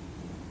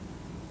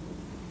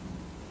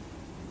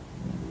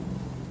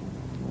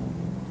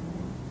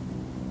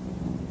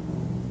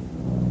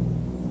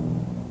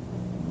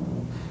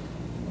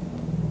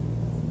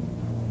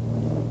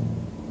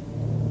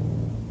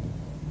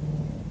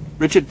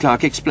 Richard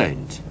Clark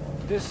explains.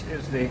 This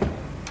is the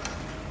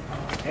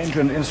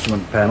engine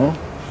instrument panel,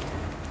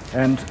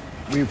 and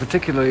we're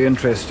particularly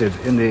interested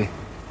in the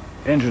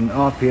engine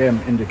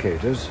RPM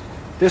indicators.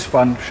 This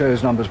one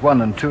shows numbers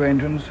 1 and 2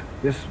 engines,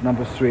 this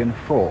numbers 3 and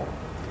 4.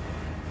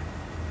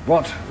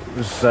 What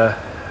was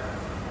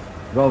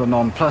rather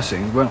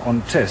nonplussing, went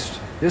on test,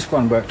 this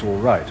one worked all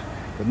right,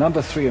 but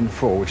number 3 and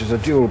 4, which is a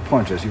dual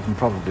pointer, as you can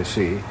probably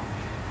see,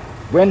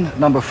 when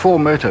number 4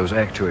 motor was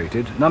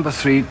actuated, number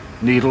 3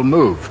 needle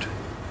moved.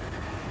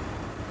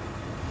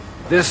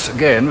 This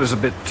again was a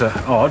bit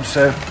odd,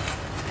 so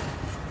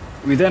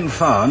we then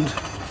found,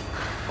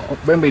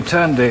 when we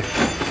turned the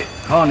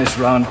harness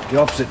round the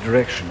opposite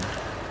direction,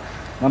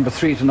 number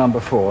 3 to number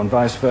 4 and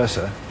vice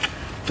versa,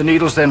 the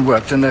needles then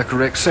worked in their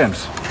correct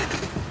sense.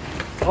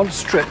 On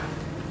strip,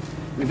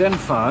 we then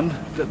found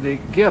that the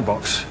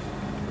gearbox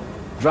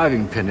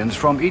driving pinions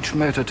from each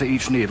motor to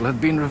each needle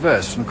had been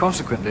reversed, and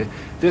consequently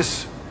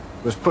this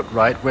was put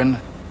right when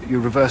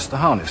you reversed the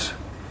harness.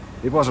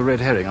 It was a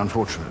red herring,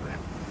 unfortunately.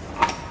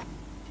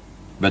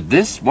 But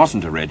this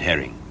wasn't a red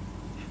herring.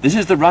 This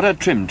is the rudder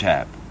trim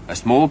tab, a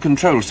small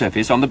control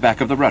surface on the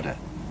back of the rudder.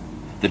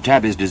 The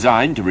tab is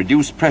designed to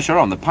reduce pressure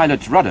on the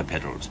pilot's rudder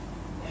pedals.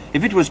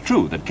 If it was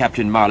true that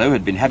Captain Marlowe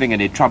had been having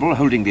any trouble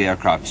holding the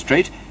aircraft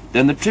straight,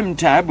 then the trim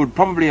tab would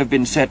probably have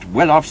been set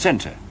well off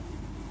center.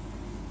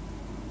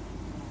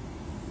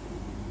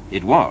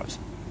 It was,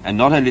 and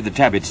not only the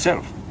tab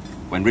itself.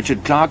 When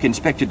Richard Clark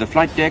inspected the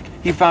flight deck,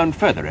 he found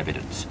further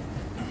evidence.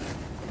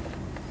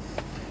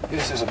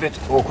 This is a bit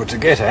awkward to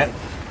get at,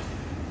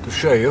 to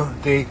show you.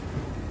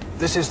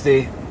 This is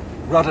the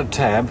rudder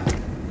tab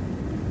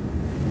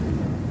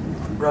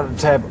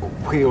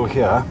wheel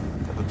here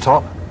at the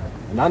top,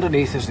 and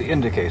underneath is the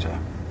indicator.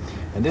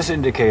 And this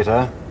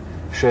indicator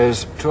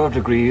shows 12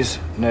 degrees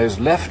nose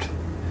left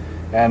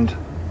and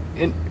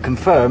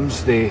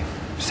confirms the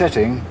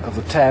setting of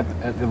the tab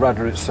at the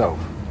rudder itself.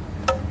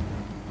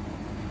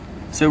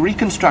 So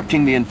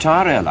reconstructing the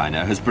entire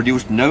airliner has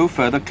produced no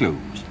further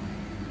clues.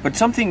 But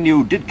something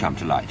new did come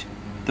to light.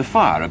 The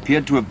fire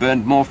appeared to have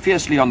burned more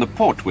fiercely on the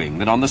port wing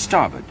than on the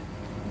starboard.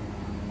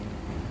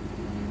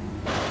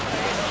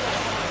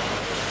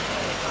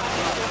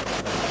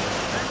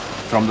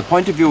 From the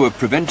point of view of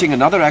preventing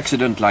another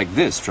accident like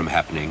this from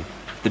happening,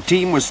 the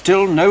team was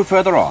still no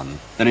further on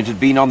than it had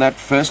been on that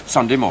first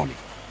Sunday morning.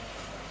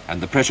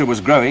 And the pressure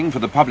was growing for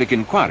the public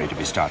inquiry to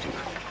be started.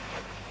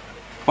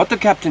 What the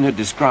captain had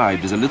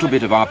described as a little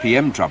bit of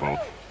RPM trouble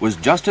was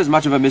just as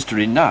much of a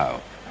mystery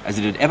now as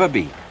it had ever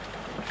been.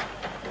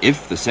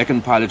 If the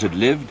second pilot had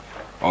lived,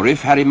 or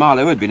if Harry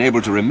Marlowe had been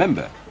able to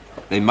remember,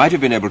 they might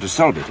have been able to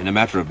solve it in a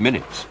matter of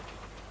minutes.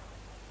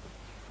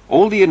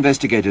 All the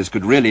investigators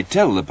could really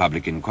tell the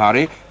public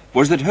inquiry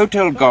was that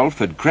Hotel Golf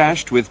had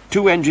crashed with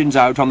 2 engines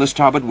out on the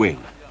starboard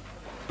wing,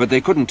 but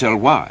they couldn't tell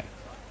why.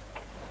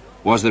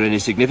 Was there any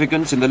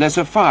significance in the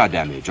lesser fire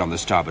damage on the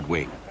starboard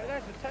wing?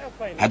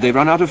 Had they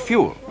run out of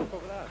fuel?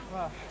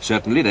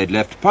 Certainly they'd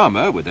left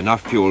Palmer with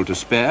enough fuel to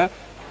spare,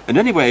 and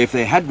anyway, if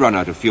they had run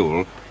out of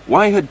fuel,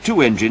 why had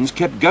 2 engines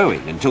kept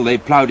going until they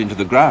ploughed into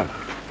the ground?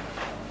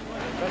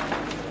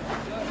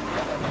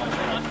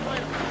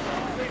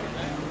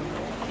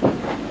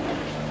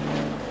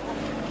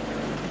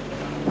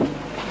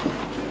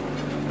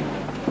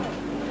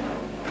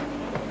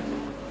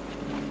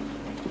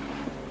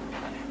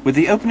 With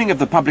the opening of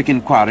the public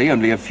inquiry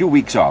only a few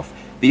weeks off,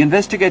 the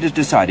investigators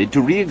decided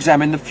to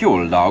re-examine the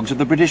fuel logs of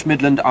the British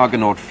Midland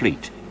Argonaut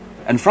fleet,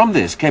 and from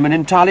this came an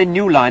entirely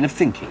new line of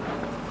thinking.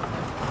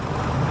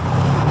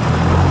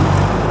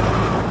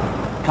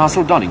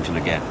 Castle Donington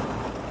again,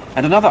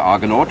 and another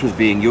Argonaut was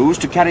being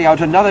used to carry out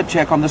another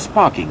check on the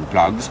sparking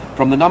plugs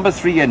from the number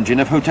 3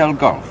 engine of Hotel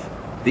Golf,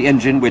 the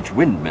engine which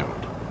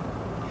windmilled.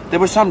 There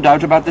was some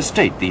doubt about the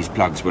state these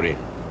plugs were in,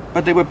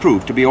 but they were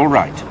proved to be all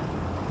right.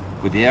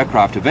 With the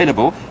aircraft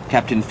available,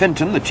 Captain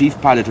Fenton, the chief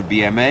pilot of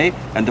BMA,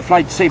 and the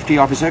flight safety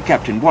officer,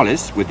 Captain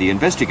Wallace, with the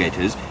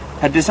investigators,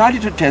 had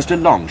decided to test a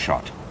long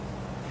shot.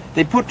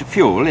 They put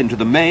fuel into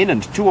the main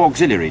and 2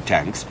 auxiliary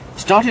tanks,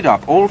 started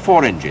up all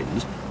 4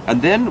 engines,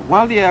 and then,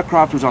 while the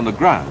aircraft was on the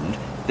ground,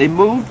 they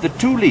moved the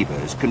 2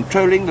 levers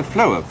controlling the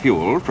flow of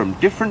fuel from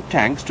different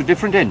tanks to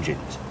different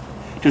engines,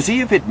 to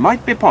see if it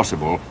might be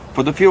possible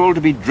for the fuel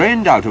to be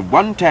drained out of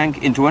one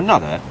tank into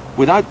another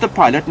without the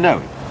pilot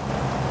knowing.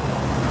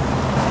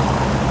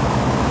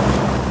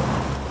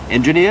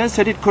 Engineers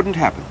said it couldn't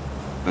happen,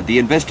 but the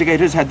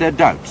investigators had their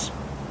doubts.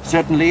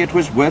 Certainly it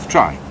was worth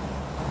trying.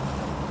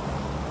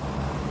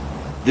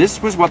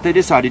 This was what they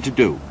decided to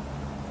do.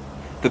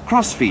 The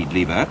cross-feed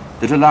lever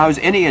that allows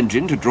any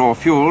engine to draw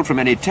fuel from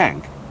any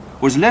tank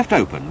was left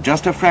open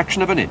just a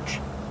fraction of an inch,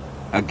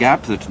 a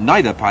gap that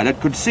neither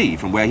pilot could see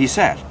from where he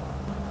sat.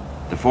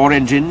 The 4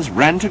 engines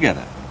ran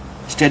together,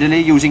 steadily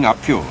using up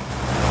fuel.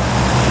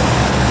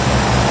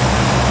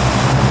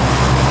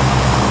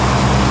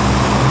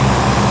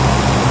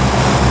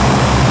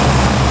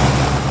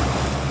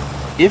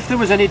 If there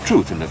was any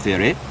truth in the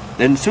theory,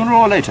 then sooner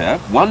or later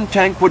one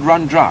tank would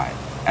run dry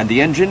and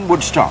the engine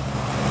would stop.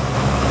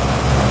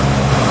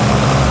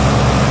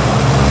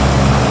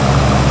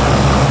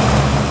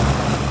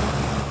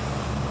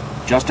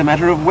 Just a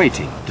matter of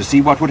waiting to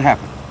see what would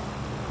happen,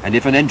 and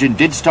if an engine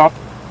did stop,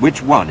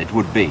 which one it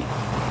would be.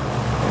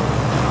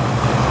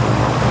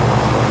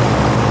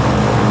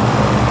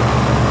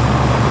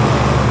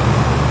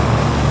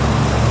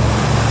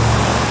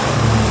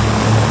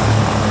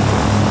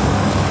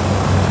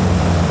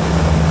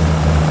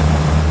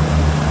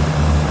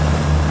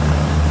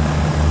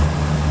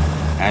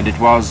 And it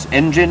was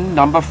engine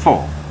number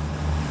 4.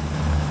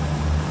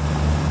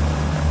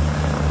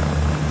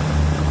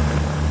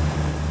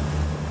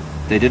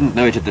 They didn't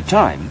know it at the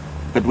time,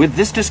 but with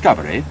this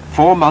discovery,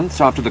 4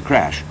 months after the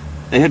crash,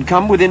 they had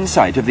come within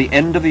sight of the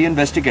end of the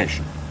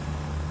investigation.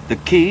 The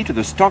key to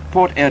the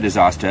Stockport air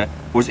disaster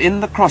was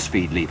in the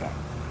crossfeed lever,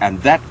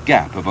 and that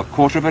gap of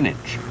 1/4 of an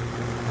inch.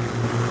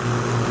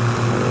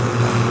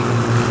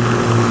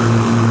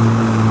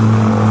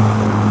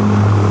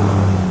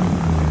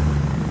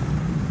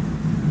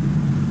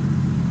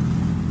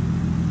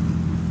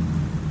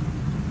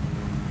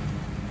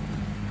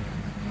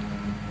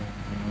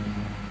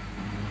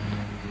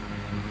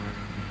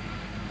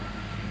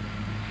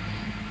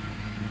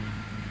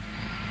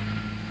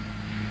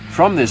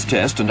 From this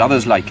test and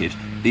others like it,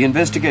 the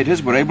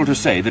investigators were able to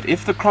say that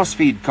if the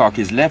crossfeed cock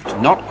is left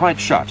not quite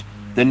shut,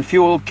 then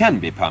fuel can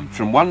be pumped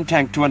from one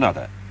tank to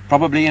another,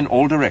 probably in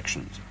all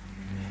directions.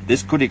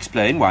 This could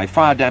explain why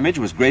fire damage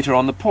was greater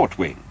on the port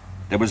wing.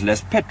 There was less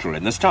petrol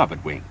in the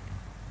starboard wing.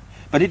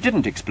 But it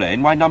didn't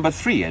explain why number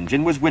 3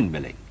 engine was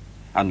windmilling,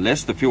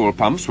 unless the fuel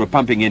pumps were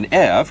pumping in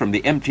air from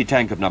the empty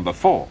tank of number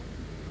 4.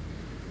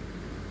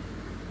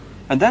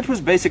 And that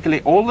was basically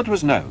all that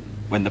was known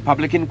when the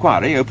public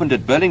inquiry opened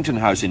at Burlington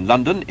House in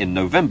London in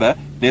November,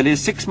 nearly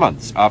 6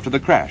 months after the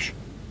crash.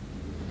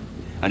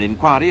 An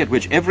inquiry at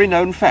which every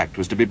known fact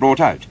was to be brought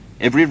out,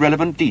 every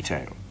relevant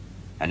detail.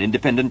 An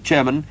independent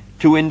chairman,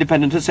 2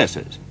 independent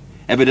assessors,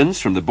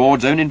 evidence from the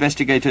board's own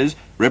investigators,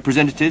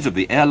 representatives of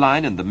the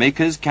airline and the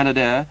makers,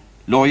 Canadair,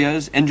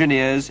 lawyers,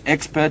 engineers,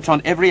 experts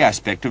on every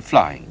aspect of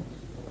flying.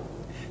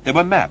 There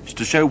were maps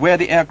to show where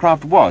the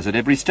aircraft was at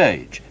every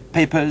stage,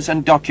 papers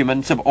and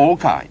documents of all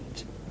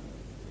kinds.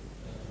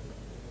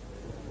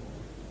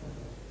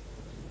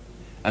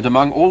 And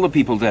among all the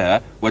people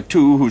there were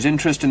 2 whose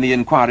interest in the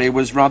inquiry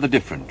was rather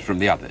different from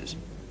the others.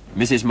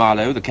 Mrs.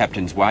 Marlowe, the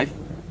captain's wife,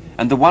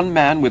 and the one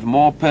man with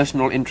more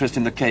personal interest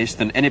in the case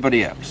than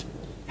anybody else,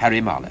 Harry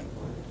Marlowe.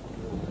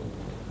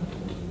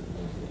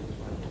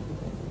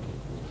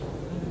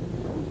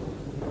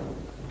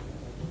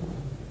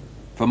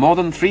 For more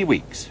than 3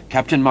 weeks,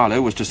 Captain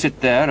Marlowe was to sit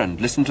there and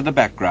listen to the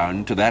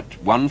background to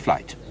that one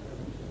flight.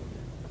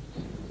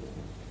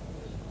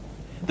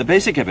 The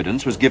basic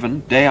evidence was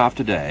given day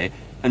after day,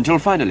 until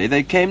finally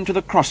they came to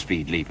the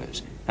crossfeed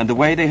levers and the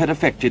way they had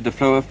affected the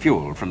flow of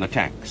fuel from the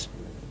tanks.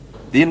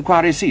 The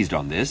inquiry seized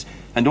on this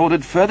and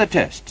ordered further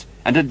tests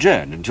and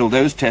adjourned until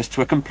those tests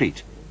were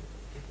complete.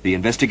 The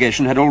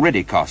investigation had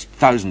already cost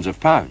thousands of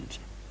pounds.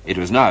 It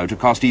was now to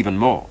cost even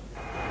more.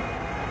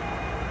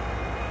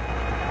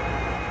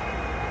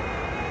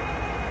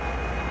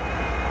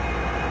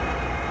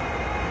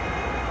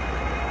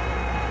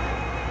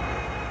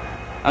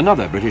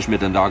 Another British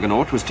Midland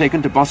Argonaut was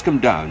taken to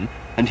Boscombe Down,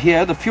 and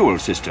here the fuel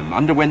system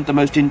underwent the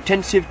most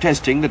intensive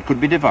testing that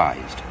could be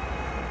devised.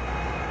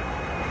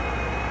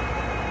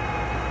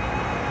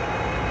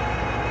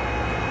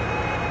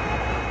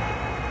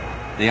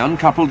 They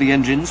uncoupled the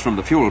engines from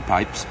the fuel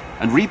pipes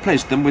and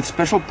replaced them with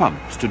special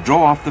pumps to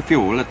draw off the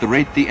fuel at the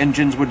rate the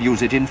engines would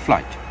use it in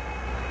flight.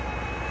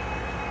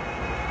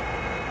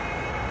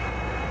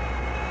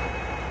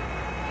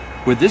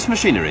 With this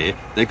machinery,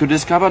 they could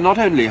discover not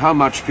only how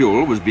much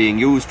fuel was being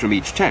used from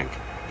each tank,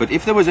 but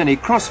if there was any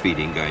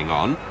cross-feeding going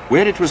on,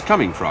 where it was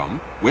coming from,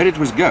 where it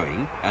was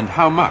going, and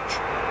how much.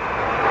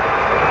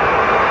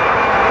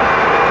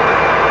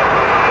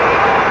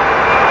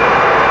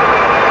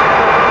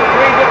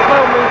 Good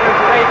flow movement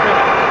for 8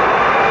 minutes.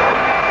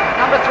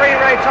 Number 3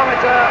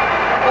 radiometer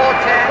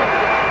 410.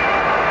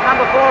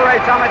 Number 4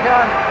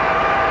 radiometer,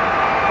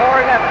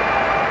 411.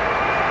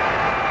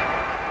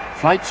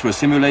 Flights were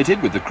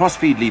simulated with the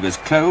crossfeed levers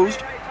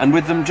closed and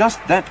with them just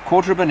that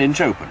quarter of an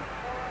inch open.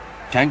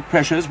 Tank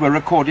pressures were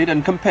recorded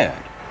and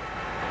compared.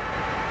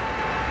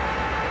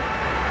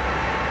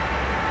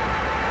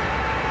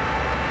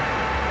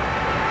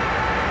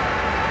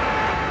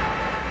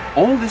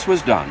 All this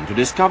was done to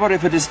discover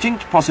if a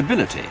distinct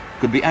possibility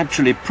could be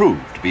actually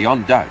proved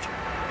beyond doubt.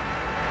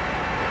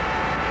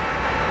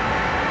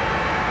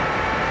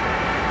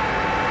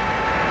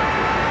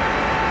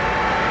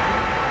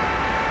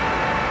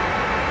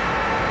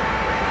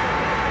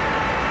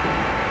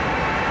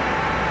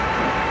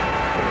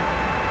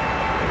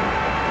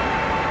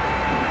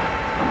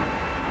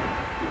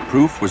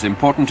 Proof was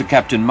important to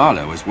Captain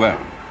Marlowe as well.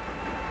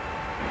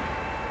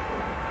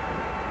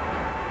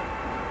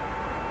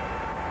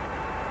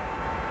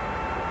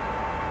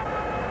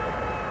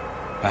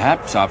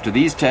 Perhaps after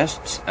these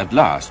tests, at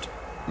last,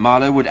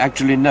 Marlowe would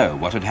actually know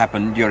what had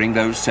happened during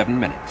those 7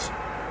 minutes.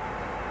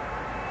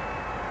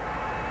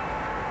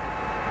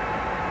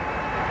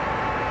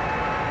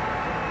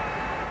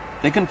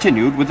 They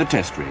continued with the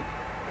test rig.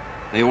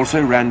 They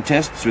also ran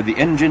tests with the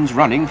engines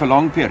running for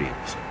long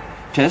periods.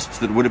 Tests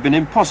that would have been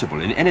impossible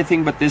in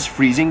anything but this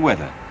freezing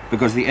weather,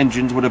 because the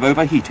engines would have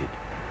overheated.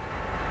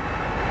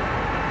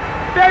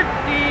 50.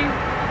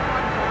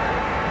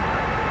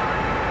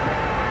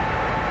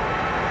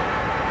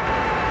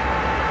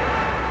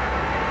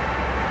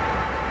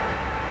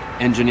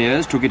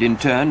 Engineers took it in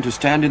turn to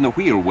stand in the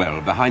wheel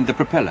well behind the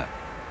propeller.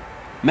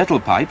 Metal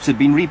pipes had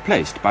been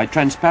replaced by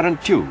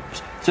transparent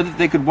tubes so that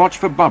they could watch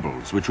for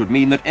bubbles, which would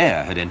mean that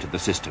air had entered the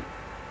system.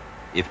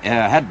 If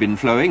air had been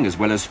flowing as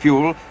well as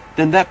fuel,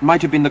 then that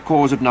might have been the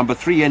cause of number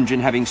 3 engine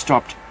having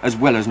stopped as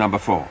well as number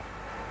 4.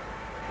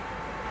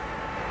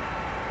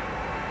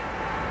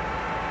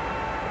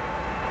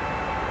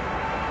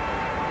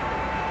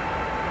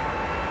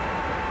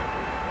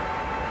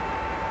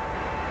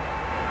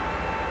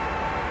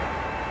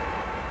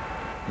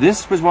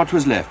 This was what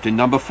was left in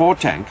number 4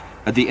 tank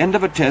at the end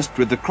of a test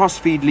with the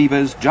crossfeed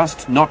levers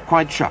just not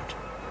quite shut.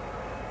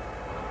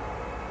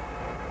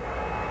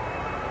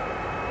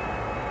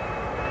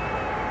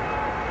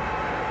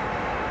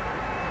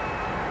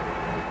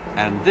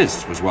 And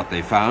this was what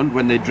they found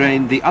when they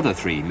drained the other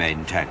 3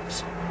 main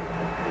tanks.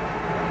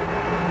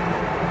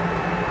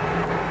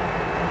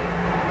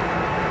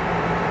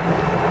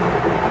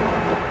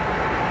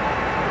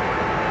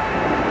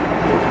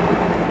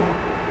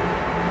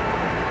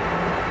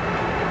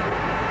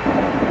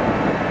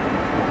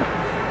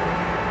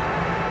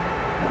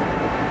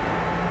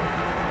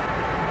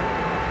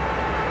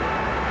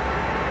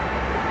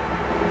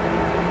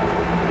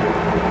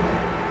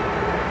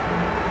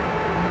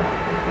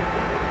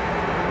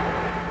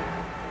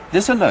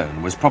 This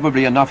alone was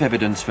probably enough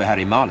evidence for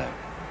Harry Marlowe.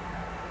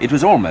 It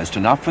was almost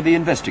enough for the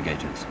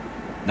investigators.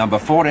 Number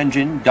 4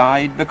 engine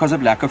died because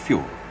of lack of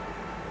fuel.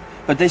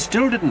 But they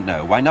still didn't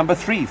know why number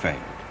 3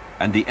 failed,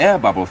 and the air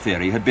bubble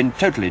theory had been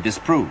totally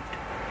disproved.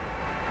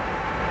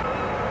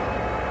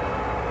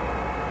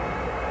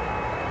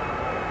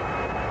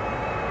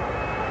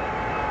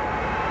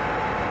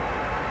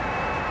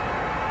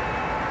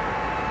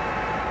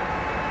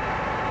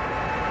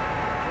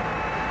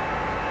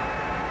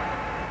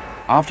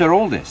 After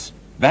all this,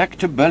 back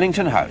to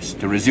Burlington House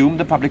to resume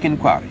the public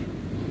inquiry.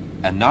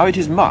 And now it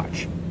is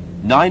March,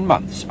 9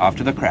 months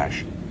after the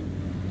crash.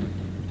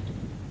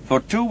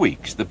 For 2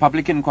 weeks, the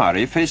public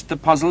inquiry faced the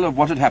puzzle of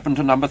what had happened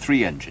to number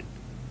 3 engine.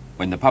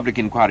 When the public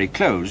inquiry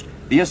closed,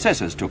 the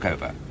assessors took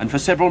over, and for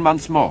several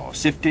months more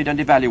sifted and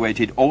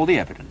evaluated all the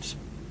evidence.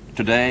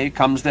 Today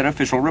comes their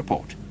official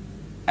report.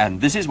 And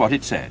this is what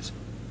it says.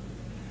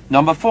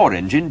 Number 4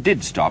 engine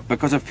did stop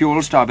because of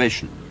fuel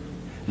starvation.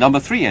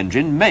 Number 3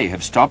 engine may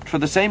have stopped for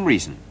the same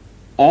reason,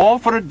 or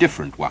for a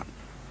different one.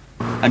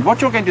 And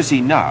what you're going to see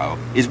now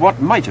is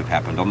what might have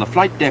happened on the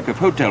flight deck of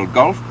Hotel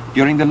Golf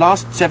during the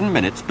last 7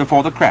 minutes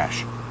before the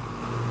crash.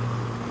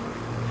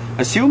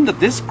 Assume that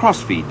this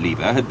crossfeed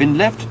lever had been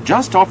left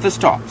just off the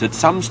stops at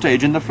some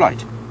stage in the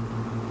flight.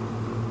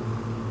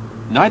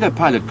 Neither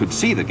pilot could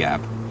see the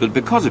gap, but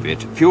because of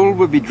it, fuel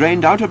would be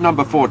drained out of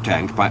number 4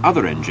 tank by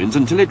other engines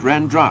until it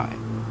ran dry.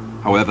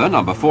 However,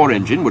 number 4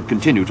 engine would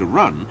continue to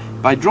run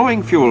by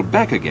drawing fuel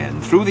back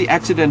again through the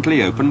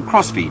accidentally open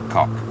crossfeed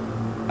cock.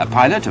 A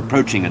pilot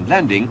approaching and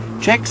landing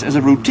checks as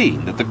a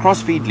routine that the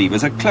crossfeed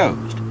levers are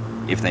closed.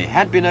 If they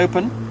had been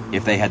open,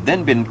 if they had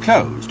then been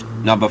closed,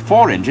 number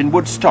 4 engine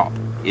would stop,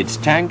 its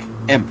tank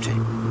empty.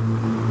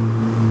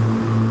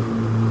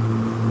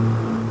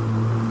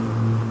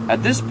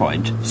 At this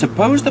point,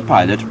 suppose the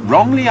pilot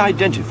wrongly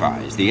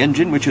identifies the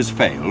engine which has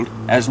failed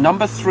as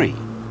number 3.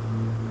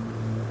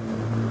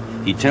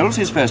 He tells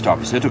his first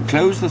officer to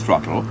close the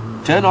throttle,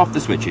 turn off the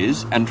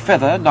switches, and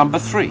feather number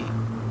 3.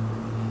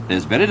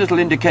 There's very little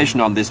indication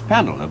on this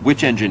panel of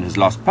which engine has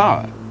lost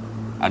power.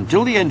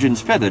 Until the engine's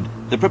feathered,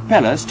 the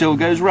propeller still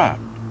goes round.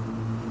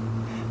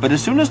 But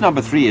as soon as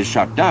number 3 is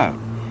shut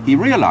down, he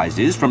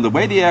realizes from the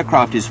way the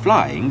aircraft is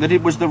flying that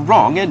it was the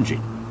wrong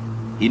engine.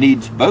 He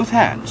needs both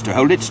hands to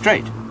hold it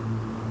straight.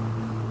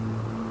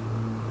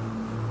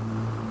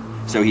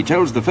 So he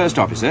tells the first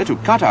officer to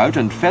cut out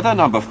and feather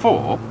number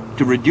 4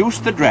 to reduce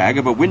the drag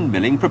of a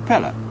windmilling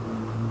propeller.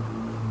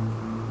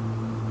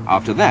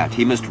 After that,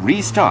 he must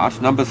restart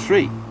number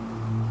 3.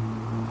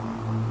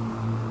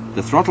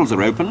 The throttles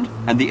are opened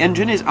and the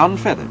engine is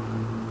unfeathered.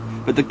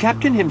 But the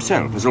captain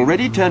himself has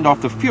already turned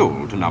off the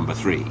fuel to number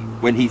 3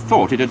 when he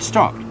thought it had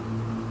stopped.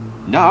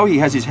 Now he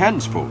has his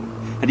hands full,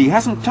 and he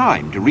hasn't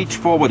time to reach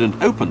forward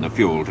and open the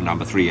fuel to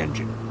number 3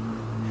 engine.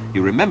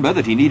 You remember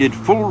that he needed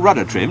full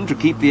rudder trim to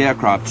keep the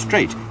aircraft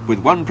straight, with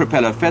one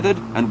propeller feathered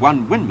and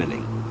one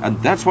windmilling,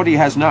 and that's what he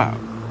has now.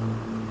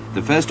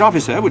 The first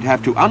officer would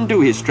have to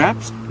undo his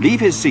straps, leave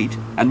his seat,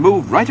 and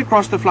move right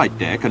across the flight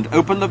deck and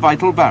open the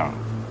vital valve.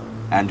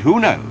 And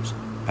who knows,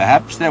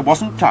 perhaps there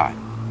wasn't time.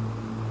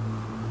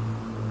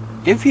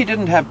 If he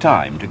didn't have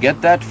time to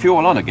get that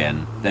fuel on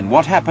again, then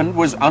what happened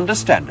was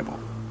understandable.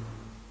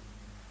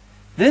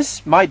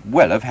 This might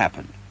well have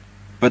happened,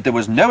 but there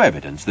was no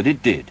evidence that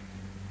it did.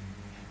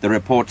 The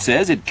report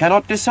says it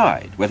cannot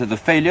decide whether the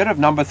failure of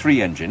number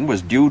 3 engine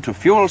was due to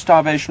fuel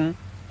starvation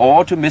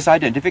or to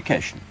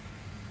misidentification.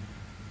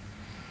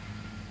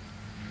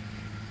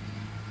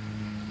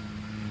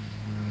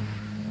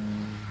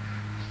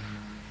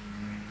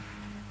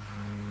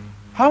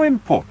 How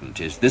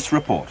important is this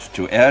report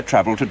to air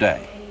travel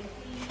today?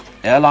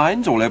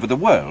 Airlines all over the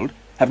world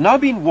have now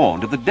been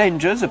warned of the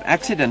dangers of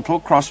accidental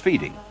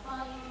cross-feeding.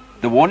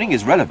 The warning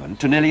is relevant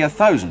to nearly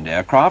 1,000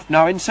 aircraft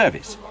now in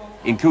service,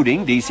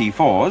 including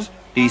DC-4s,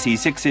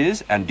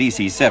 DC-6s and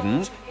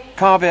DC-7s,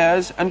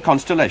 Carvairs and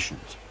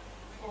Constellations.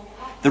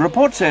 The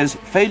report says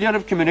failure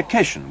of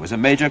communication was a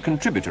major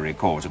contributory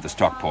cause of the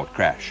Stockport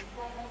crash.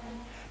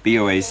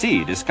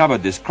 BOAC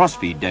discovered this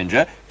crossfeed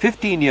danger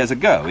 15 years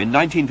ago in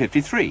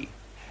 1953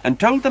 and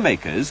told the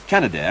makers,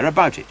 Canadair,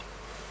 about it.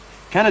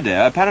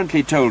 Canadair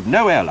apparently told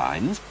no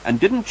airlines and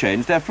didn't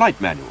change their flight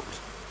manuals.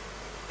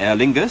 Aer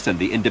Lingus and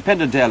the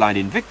independent airline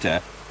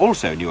Invicta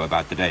also knew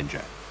about the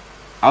danger.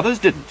 Others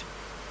didn't.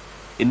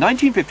 In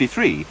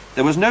 1953,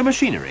 there was no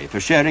machinery for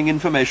sharing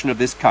information of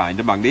this kind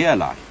among the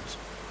airlines.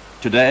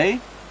 Today,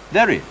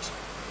 there is.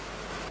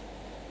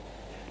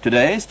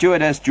 Today,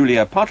 stewardess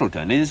Julia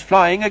Pottleton is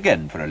flying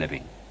again for a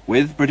living,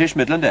 with British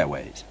Midland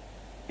Airways.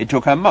 It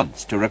took her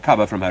months to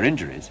recover from her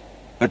injuries,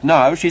 but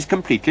now she's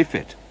completely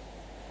fit.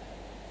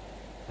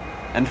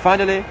 And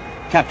finally,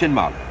 Captain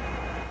Marlowe.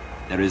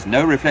 There is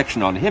no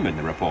reflection on him in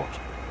the report.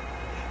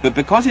 But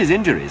because his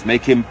injuries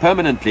make him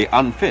permanently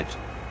unfit,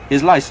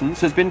 his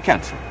license has been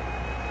cancelled.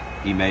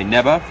 He may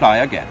never fly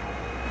again.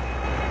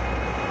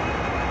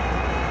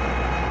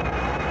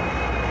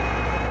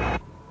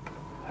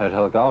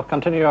 Hotel Golf,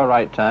 continue your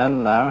right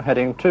turn now,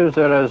 heading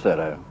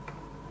 200.